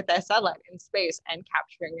rendezvousing with their satellite in space and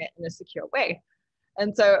capturing it in a secure way.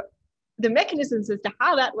 And so the mechanisms as to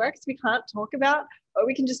how that works, we can't talk about, or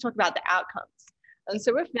we can just talk about the outcomes. And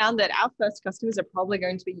so we've found that our first customers are probably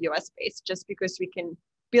going to be US based, just because we can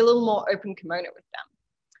be a little more open kimono with them.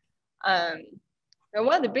 And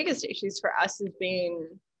one of the biggest issues for us has been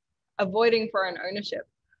avoiding foreign ownership.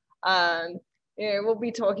 We'll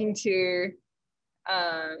be talking to,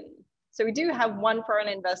 so we do have one foreign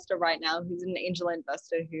investor right now who's an angel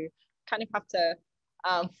investor who kind of have to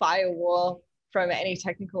firewall from any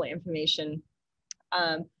technical information.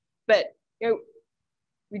 But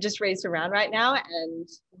we just raised a round right now, and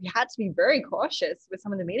we had to be very cautious with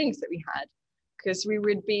some of the meetings that we had, because we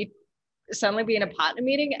would suddenly be in a partner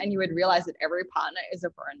meeting and you would realize that every partner is a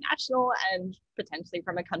foreign national and potentially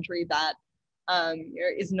from a country that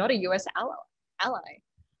is not a US ally.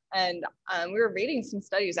 And we were reading some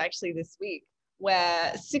studies actually this week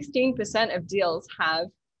where 16% of deals have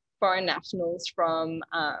foreign nationals from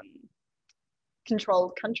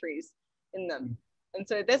controlled countries in them. And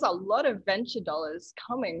so there's a lot of venture dollars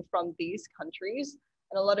coming from these countries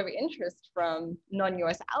and a lot of interest from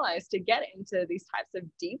non-US allies to get into these types of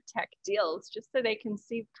deep tech deals, just so they can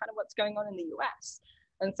see kind of what's going on in the US.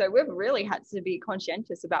 And so we've really had to be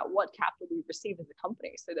conscientious about what capital we receive as a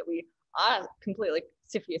company so that we are completely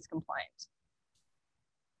CFIUS compliant.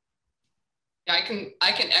 Yeah, I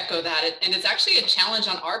can echo that. And it's actually a challenge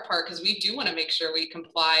on our part, because we do want to make sure we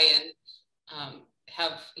comply and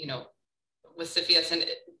have, with CFIUS, and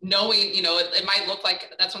knowing, it might look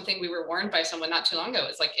like, that's one thing we were warned by someone not too long ago.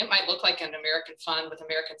 It's like, it might look like an American fund with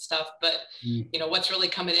American stuff, but what's really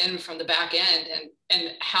coming in from the back end,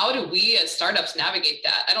 and how do we as startups navigate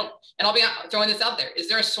that? And I'll be throwing this out there. Is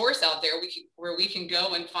there a source out there where we can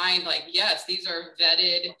go and find yes, these are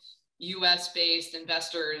vetted US based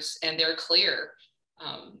investors and they're clear?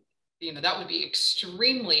 That would be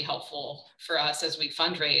extremely helpful for us as we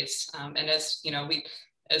fundraise. And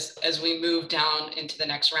as we move down into the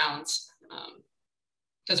next rounds,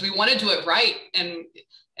 because we want to do it right, and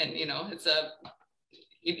it's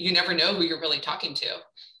you never know who you're really talking to,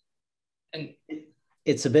 and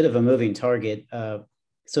it's a bit of a moving target.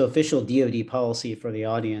 So official DoD policy for the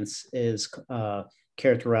audience is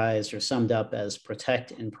characterized or summed up as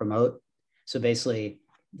protect and promote. So basically,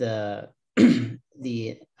 the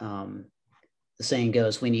saying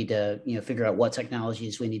goes, we need to figure out what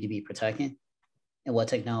technologies we need to be protecting and what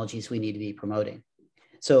technologies we need to be promoting.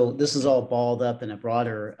 So this is all balled up in a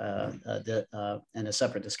broader and a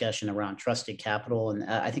separate discussion around trusted capital. And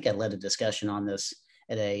I think I led a discussion on this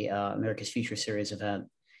at a America's Future Series event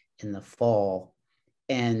in the fall.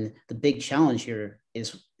 And the big challenge here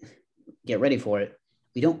is, get ready for it,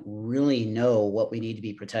 we don't really know what we need to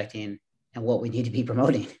be protecting and what we need to be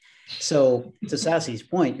promoting. So to Sassie's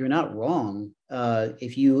point, you're not wrong.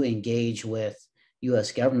 If you engage with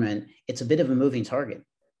US government, it's a bit of a moving target.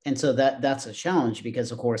 And so that's a challenge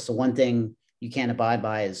because, of course, the one thing you can't abide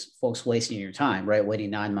by is folks wasting your time, right?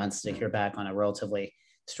 Waiting 9 months to hear back on a relatively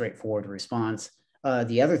straightforward response.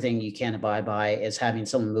 The other thing you can't abide by is having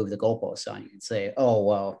someone move the goalposts on you and say, oh,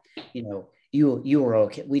 well, you were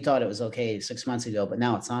okay. We thought it was okay 6 months ago, but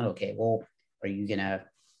now it's not okay. Well, are you gonna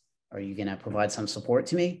provide some support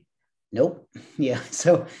to me? Nope. Yeah.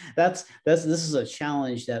 So this is a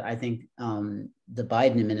challenge that I think the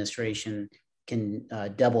Biden administration can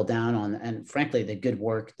double down on, and frankly, the good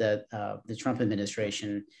work that the Trump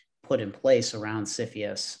administration put in place around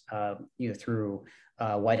CFIUS, through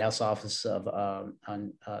White House Office of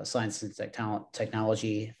Science and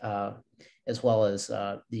Technology, as well as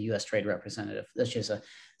the U.S. Trade Representative. That's just a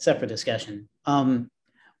separate discussion.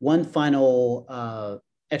 One final,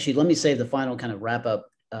 actually, let me save the final kind of wrap up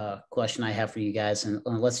question I have for you guys, and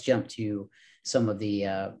let's jump to some of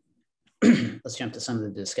the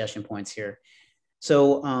discussion points here.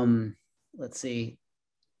 So let's see.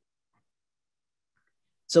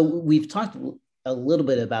 So we've talked a little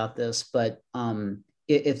bit about this, but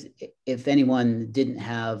if anyone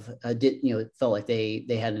felt like they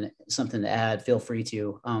had something to add, feel free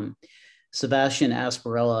to. Sebastian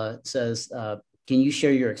Asparouhov says, can you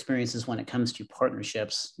share your experiences when it comes to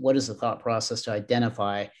partnerships? What is the thought process to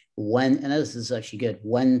identify when, and this is actually good,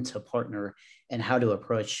 when to partner and how to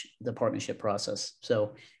approach the partnership process?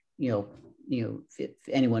 So, if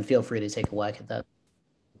anyone, feel free to take a whack at that.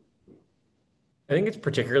 I think it's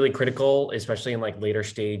particularly critical, especially in like later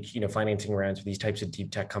stage, financing rounds for these types of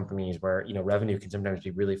deep tech companies where, revenue can sometimes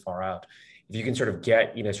be really far out. If you can sort of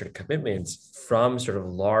get, sort of commitments from sort of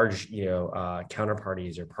large,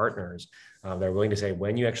 counterparties or partners that are willing to say,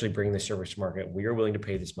 when you actually bring this service to market, we are willing to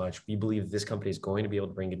pay this much. We believe this company is going to be able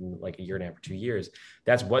to bring it in like a year and a half or 2 years.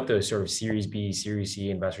 That's what those sort of Series B, Series C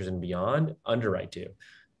investors and beyond underwrite to.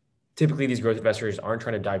 Typically, these growth investors aren't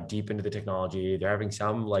trying to dive deep into the technology. They're having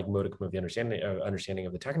some like modicum of the understanding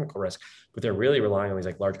of the technical risk, but they're really relying on these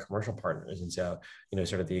like large commercial partners. And so,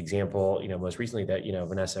 sort of the example, most recently that,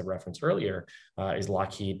 Vanessa referenced earlier is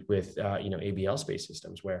Lockheed with, ABL Space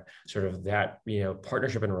Systems, where sort of that,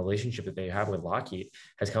 partnership and relationship that they have with Lockheed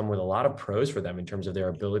has come with a lot of pros for them in terms of their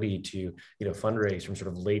ability to, fundraise from sort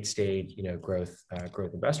of late stage, growth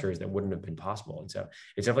investors that wouldn't have been possible. And so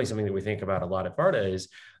it's definitely something that we think about a lot at Varda is,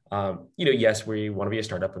 yes, we want to be a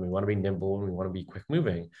startup and we want to be nimble and we want to be quick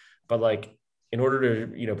moving, but like in order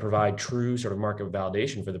to, provide true sort of market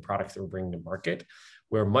validation for the products that we're bringing to market,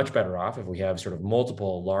 we're much better off if we have sort of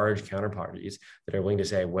multiple large counterparties that are willing to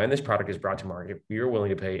say, when this product is brought to market, we are willing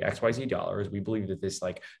to pay XYZ dollars. We believe that this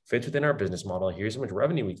like fits within our business model. Here's how much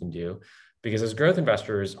revenue we can do. Because as growth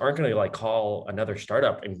investors aren't going to like call another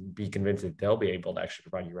startup and be convinced that they'll be able to actually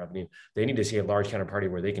provide you revenue. They need to see a large counterparty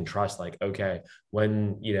where they can trust like, okay,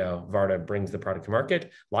 when, Varda brings the product to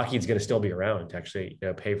market, Lockheed's going to still be around to actually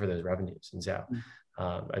pay for those revenues. And so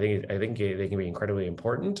I think they can be incredibly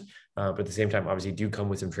important, but at the same time, obviously do come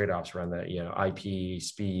with some trade-offs around the, IP,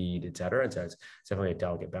 speed, et cetera. And so it's definitely a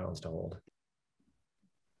delicate balance to hold.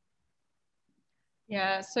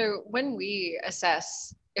 Yeah, so when we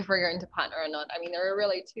assess if we're going to partner or not, I mean, there are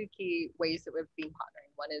really two key ways that we've been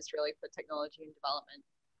partnering. One is really for technology and development.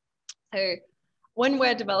 So when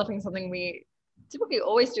we're developing something, we typically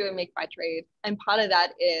always do a make by trade. And part of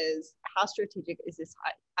that is how strategic is this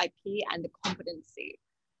IP and the competency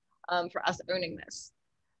for us owning this.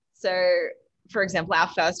 So for example, our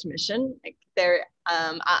first mission, like there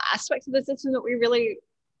are aspects of the system that we really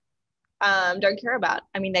don't care about.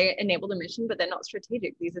 I mean, they enable the mission, but they're not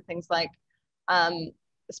strategic. These are things like the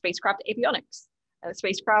spacecraft avionics, the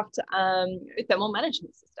spacecraft thermal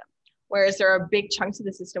management system, whereas there are big chunks of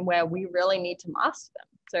the system where we really need to master them.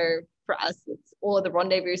 So for us, it's all of the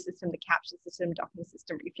rendezvous system, the capture system, docking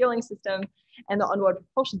system, refueling system, and the onboard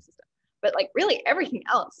propulsion system. But like really everything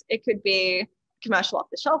else, it could be commercial off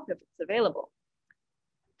the shelf if it's available.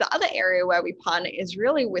 The other area where we partner is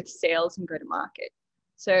really with sales and go to market.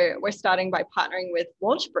 So we're starting by partnering with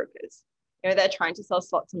launch brokers. They're trying to sell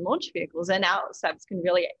slots and launch vehicles, and our service can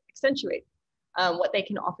really accentuate what they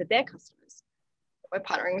can offer their customers. We're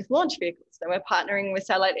partnering with launch vehicles, then we're partnering with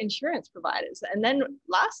satellite insurance providers. And then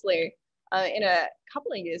lastly, in a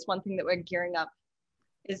couple of years, one thing that we're gearing up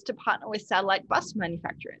is to partner with satellite bus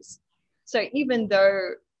manufacturers. So even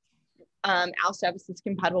though our service is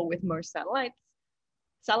compatible with most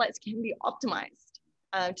satellites can be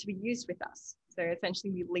optimized to be used with us. So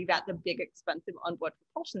essentially we leave out the big expensive onboard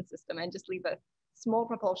propulsion system and just leave a small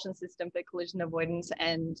propulsion system for collision avoidance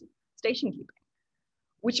and station keeping,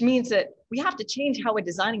 which means that we have to change how we're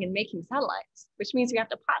designing and making satellites, which means we have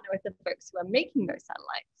to partner with the folks who are making those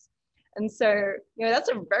satellites. And so, that's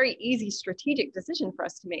a very easy strategic decision for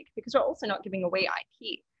us to make, because we're also not giving away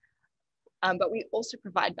IP, but we also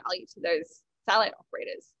provide value to those satellite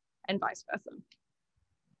operators and vice versa.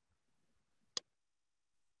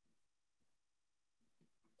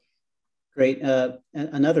 Great.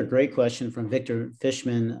 Another great question from Victor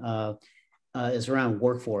Fishman is around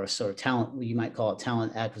workforce or talent. You might call it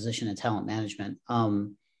talent acquisition and talent management.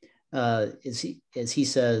 As he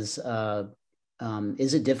says,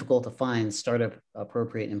 is it difficult to find startup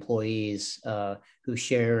appropriate employees who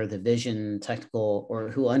share the vision, technical, or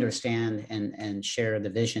who understand and share the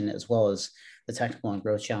vision as well as the technical and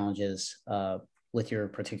growth challenges with your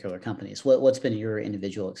particular companies? What's been your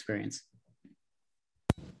individual experience?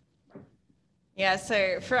 Yeah,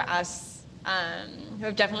 so for us,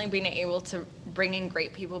 we've definitely been able to bring in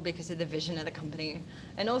great people because of the vision of the company,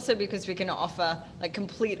 and also because we can offer like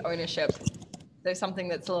complete ownership. So something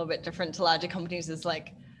that's a little bit different to larger companies is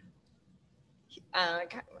like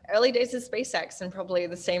early days of SpaceX, and probably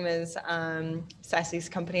the same as Sassie's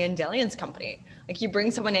company and Delian's company. Like you bring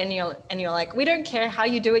someone in and you're like, we don't care how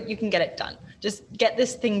you do it, you can get it done. Just get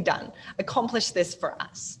this thing done, accomplish this for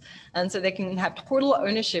us. And so they can have total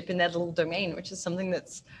ownership in their little domain, which is something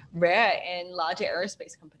that's rare in larger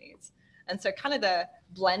aerospace companies. And so kind of the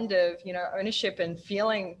blend of, ownership and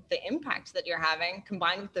feeling the impact that you're having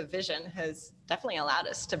combined with the vision has definitely allowed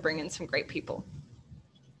us to bring in some great people.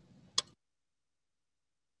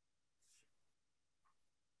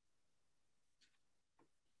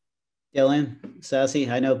 Delian, Sassie,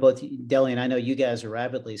 I know both Delian, I know you guys are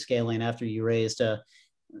rapidly scaling after you raised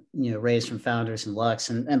from founders and Lux.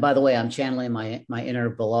 And by the way, I'm channeling my inner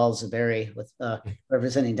Bilal Zuberi with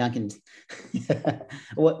representing Duncan.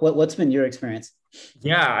 What's been your experience?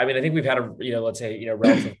 Yeah, I mean, I think we've had a, let's say,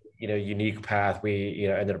 relatively, unique path. We,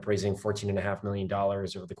 ended up raising $14.5 million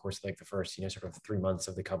over the course of like the first, sort of 3 months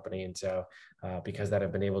of the company. And so because that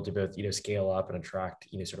I've been able to both, scale up and attract,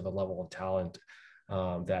 sort of a level of talent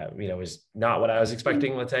that, was not what I was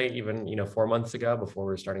expecting, let's say, even, 4 months ago before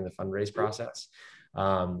we were starting the fundraise process.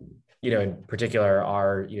 In particular,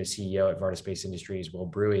 our CEO at Varda Space Industries, Will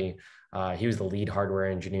Brewy, he was the lead hardware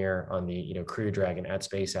engineer on the Crew Dragon at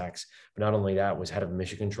SpaceX. But not only that, was head of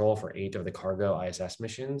mission control for 8 of the cargo ISS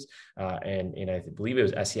missions, and I believe it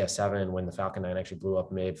was SES7 when the Falcon 9 actually blew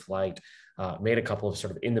up mid-flight. Made a couple of sort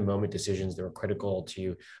of in-the-moment decisions that were critical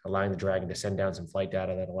to allowing the Dragon to send down some flight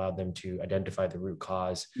data that allowed them to identify the root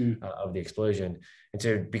cause of the explosion. And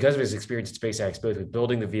so because of his experience at SpaceX, both with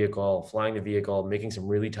building the vehicle, flying the vehicle, making some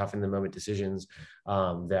really tough in-the-moment decisions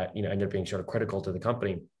that ended up being sort of critical to the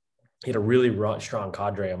company, he had a really strong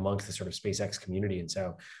cadre amongst the sort of SpaceX community. And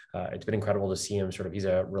so it's been incredible to see him he's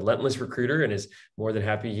a relentless recruiter and is more than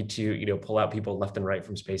happy to, pull out people left and right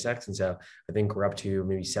from SpaceX. And so I think we're up to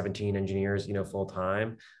maybe 17 engineers, full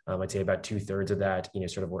time. I'd say about 2/3 of that,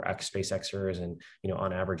 sort of were ex-SpaceXers and,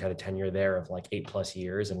 on average had a tenure there of like 8+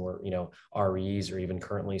 years, and were, REs or even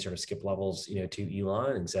currently sort of skip levels, to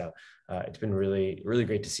Elon. And so it's been really, really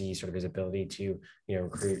great to see sort of his ability to,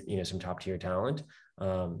 recruit, some top tier talent.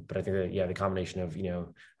 But I think that, the combination of,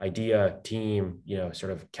 idea, team,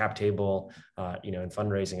 sort of cap table, and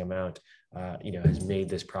fundraising amount, has made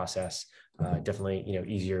this process definitely,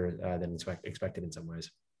 easier than expected in some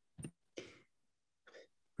ways.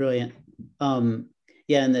 Brilliant.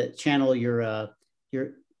 Yeah, and the channel your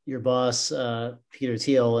boss, Peter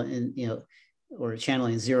Thiel, and or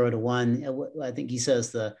channeling 0 to 1. I think he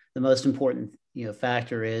says the most important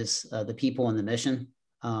factor is the people and the mission.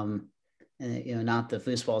 And not the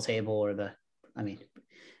foosball table or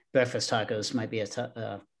breakfast tacos might be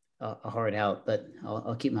a hard out, but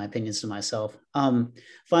I'll keep my opinions to myself.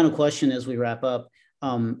 Final question as we wrap up.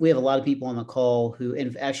 We have a lot of people on the call who,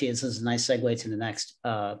 and actually this is a nice segue to the next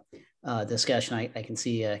discussion. I can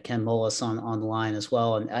see Ken Mullis on the line as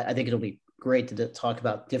well. And I think it'll be great to talk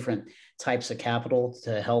about different types of capital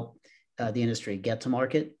to help the industry get to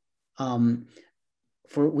market.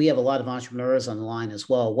 We have a lot of entrepreneurs on the line as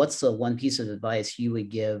well. What's the one piece of advice you would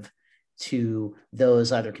give to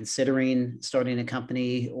those either considering starting a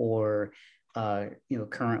company or,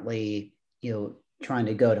 currently, trying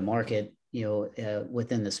to go to market,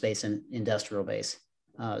 within the space and industrial base?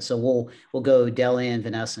 So we'll go Delian,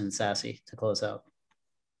 Vanessa, and Sassie to close out.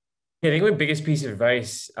 Yeah, I think my biggest piece of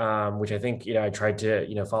advice, which I think, I tried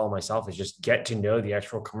to, follow myself, is just get to know the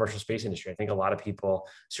actual commercial space industry. I think a lot of people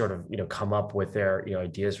sort of, come up with their,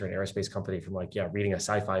 ideas for an aerospace company from reading a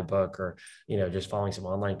sci-fi book or, just following some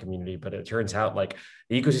online community. But it turns out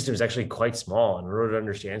the ecosystem is actually quite small. And in order to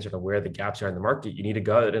understand sort of where the gaps are in the market, you need to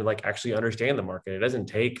go out and like actually understand the market. It doesn't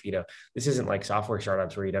take, this isn't like software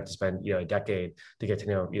startups where you'd have to spend, a decade to get to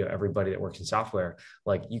know, everybody that works in software.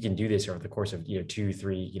 Like you can do this over the course of, 2,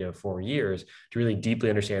 3, 4 years to really deeply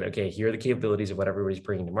understand, okay, here are the capabilities of what everybody's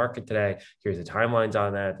bringing to market today. Here's the timelines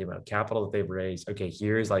on that, the amount of capital that they've raised. Okay,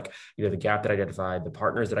 here's like, the gap that I identified, the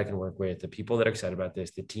partners that I can work with, the people that are excited about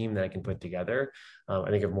this, the team that I can put together. I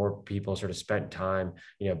think if more people sort of spent time,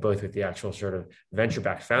 both with the actual sort of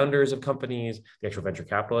venture-backed founders of companies, the actual venture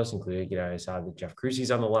capitalists, including, I saw that Jeff Crucey's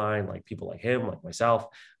on the line, like people like him, like myself,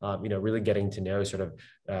 really getting to know sort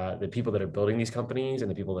of the people that are building these companies and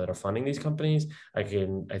the people that are funding these companies, I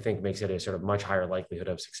think makes it a sort of much higher likelihood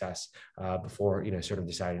of success before, sort of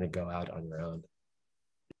deciding to go out on your own.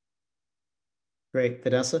 Great.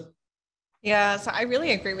 Vanessa? Yeah, so I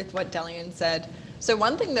really agree with what Delian said. So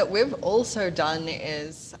one thing that we've also done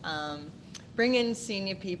is bring in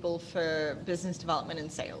senior people for business development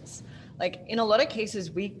and sales. Like in a lot of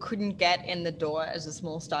cases, we couldn't get in the door as a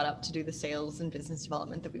small startup to do the sales and business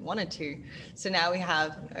development that we wanted to. So now we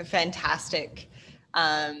have a fantastic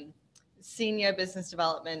senior business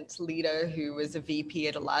development leader who was a VP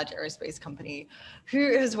at a large aerospace company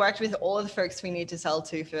who has worked with all of the folks we need to sell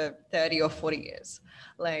to for 30 or 40 years.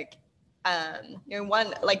 Like,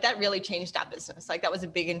 that really changed our business. Like that was a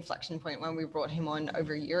big inflection point when we brought him on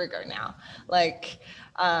over a year ago now. Like,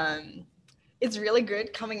 it's really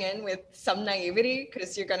good coming in with some naivety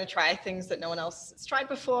because you're going to try things that no one else has tried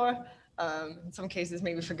before. In some cases,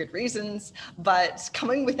 maybe for good reasons, but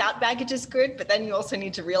coming without baggage is good. But then you also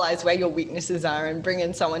need to realize where your weaknesses are and bring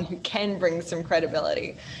in someone who can bring some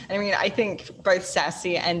credibility. And I mean, I think both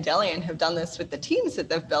Sassie and Delian have done this with the teams that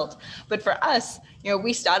they've built. But for us,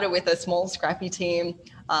 we started with a small, scrappy team.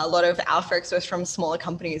 A lot of our folks was from smaller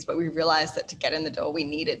companies, but we realized that to get in the door, we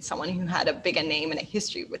needed someone who had a bigger name and a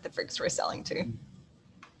history with the folks we're selling to.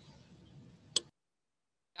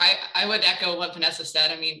 I would echo what Vanessa said.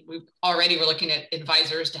 I mean, we already were looking at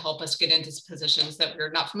advisors to help us get into positions that we're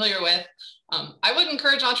not familiar with. I would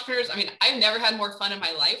encourage entrepreneurs. I mean, I've never had more fun in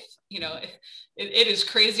my life. It is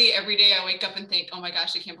crazy. Every day I wake up and think, oh my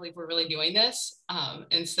gosh, I can't believe we're really doing this.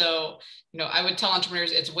 And so, I would tell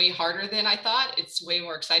entrepreneurs it's way harder than I thought. It's way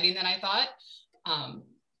more exciting than I thought.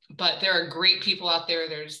 But there are great people out there.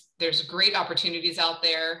 There's great opportunities out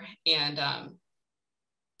there. And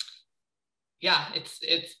yeah,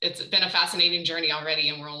 it's been a fascinating journey already,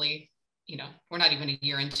 and we're only, we're not even a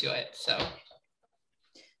year into it. So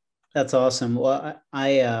that's awesome. Well,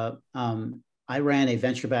 I ran a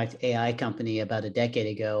venture-backed AI company about a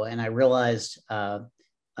decade ago, and I realized that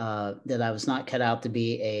I was not cut out to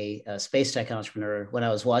be a space tech entrepreneur when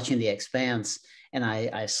I was watching The Expanse. And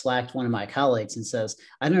I slacked one of my colleagues and says,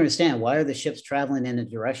 I don't understand, why are the ships traveling in the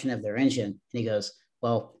direction of their engine? And he goes,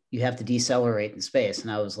 well, you have to decelerate in space.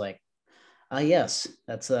 And I was like, yes,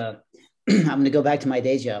 that's I'm going to go back to my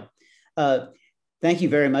day job. Thank you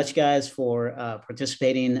very much, guys, for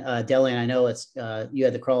participating. Delian, I know it's you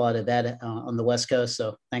had to crawl out of bed on the West Coast,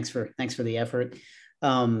 so thanks for the effort.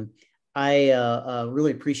 I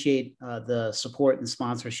really appreciate the support and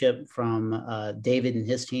sponsorship from David and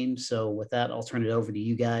his team. So with that, I'll turn it over to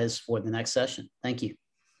you guys for the next session. Thank you.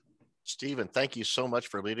 Stephen, thank you so much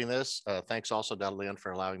for leading this. Thanks also, Delian,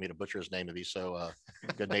 for allowing me to butcher his name and be so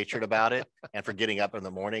good-natured about it, and for getting up in the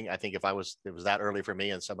morning. I think if it was that early for me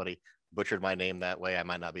and somebody butchered my name that way, I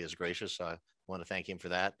might not be as gracious. So I want to thank him for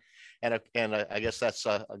that. And I guess that's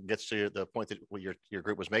gets to the point that your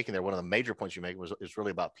group was making there. One of the major points you make is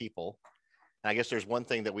really about people. And I guess there's one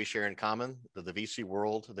thing that we share in common: the VC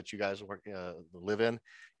world that you guys live in.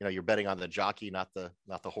 You're betting on the jockey, not the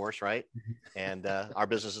horse, right? And our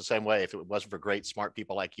business is the same way. If it wasn't for great, smart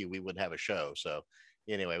people like you, we wouldn't have a show. So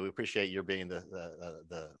anyway, we appreciate your being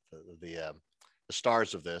the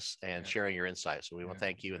stars of this and sharing your insights. So we want to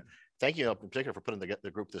thank you, and thank you in particular for putting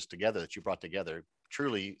the group together that you brought together.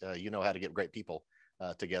 Truly, you know how to get great people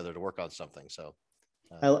together to work on something. So.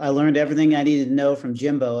 I learned everything I needed to know from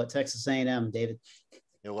Jimbo at Texas A&M, David.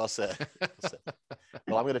 Yeah, well said.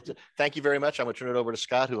 Well, I'm going to thank you very much. I'm going to turn it over to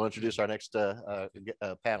Scott, who will introduce our next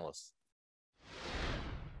panelists.